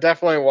now, but I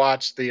definitely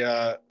watched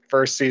the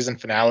first season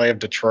finale of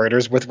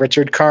Detroiters with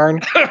Richard Karn,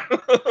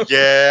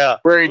 Yeah.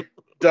 where he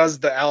does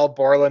the Al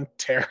Borland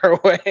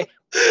tearaway.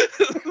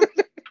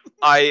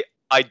 I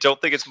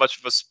don't think it's much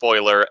of a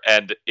spoiler,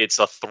 and it's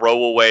a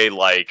throwaway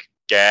like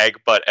gag,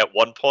 but at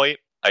one point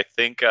I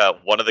think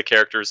one of the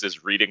characters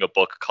is reading a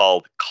book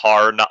called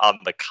Karn on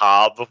the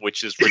Cob,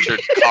 which is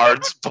Richard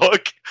Karn's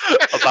book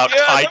about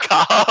Kai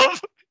Cobb.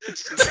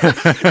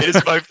 It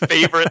is my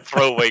favorite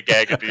throwaway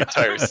gag of the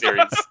entire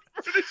series.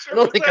 I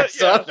don't think I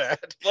saw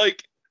that.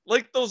 Like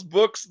those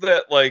books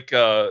that like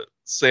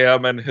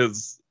Sam and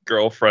his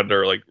girlfriend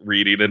are like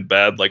reading in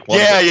bed, like one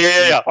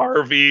Yeah.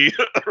 Harvey.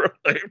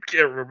 I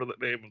can't remember the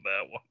name of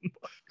that one.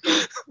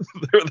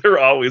 They're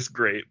always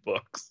great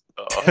books.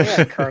 Oh,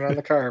 yeah, Karn on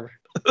the Carb.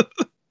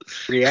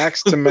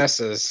 Reacts to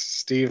messes,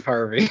 Steve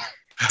Harvey.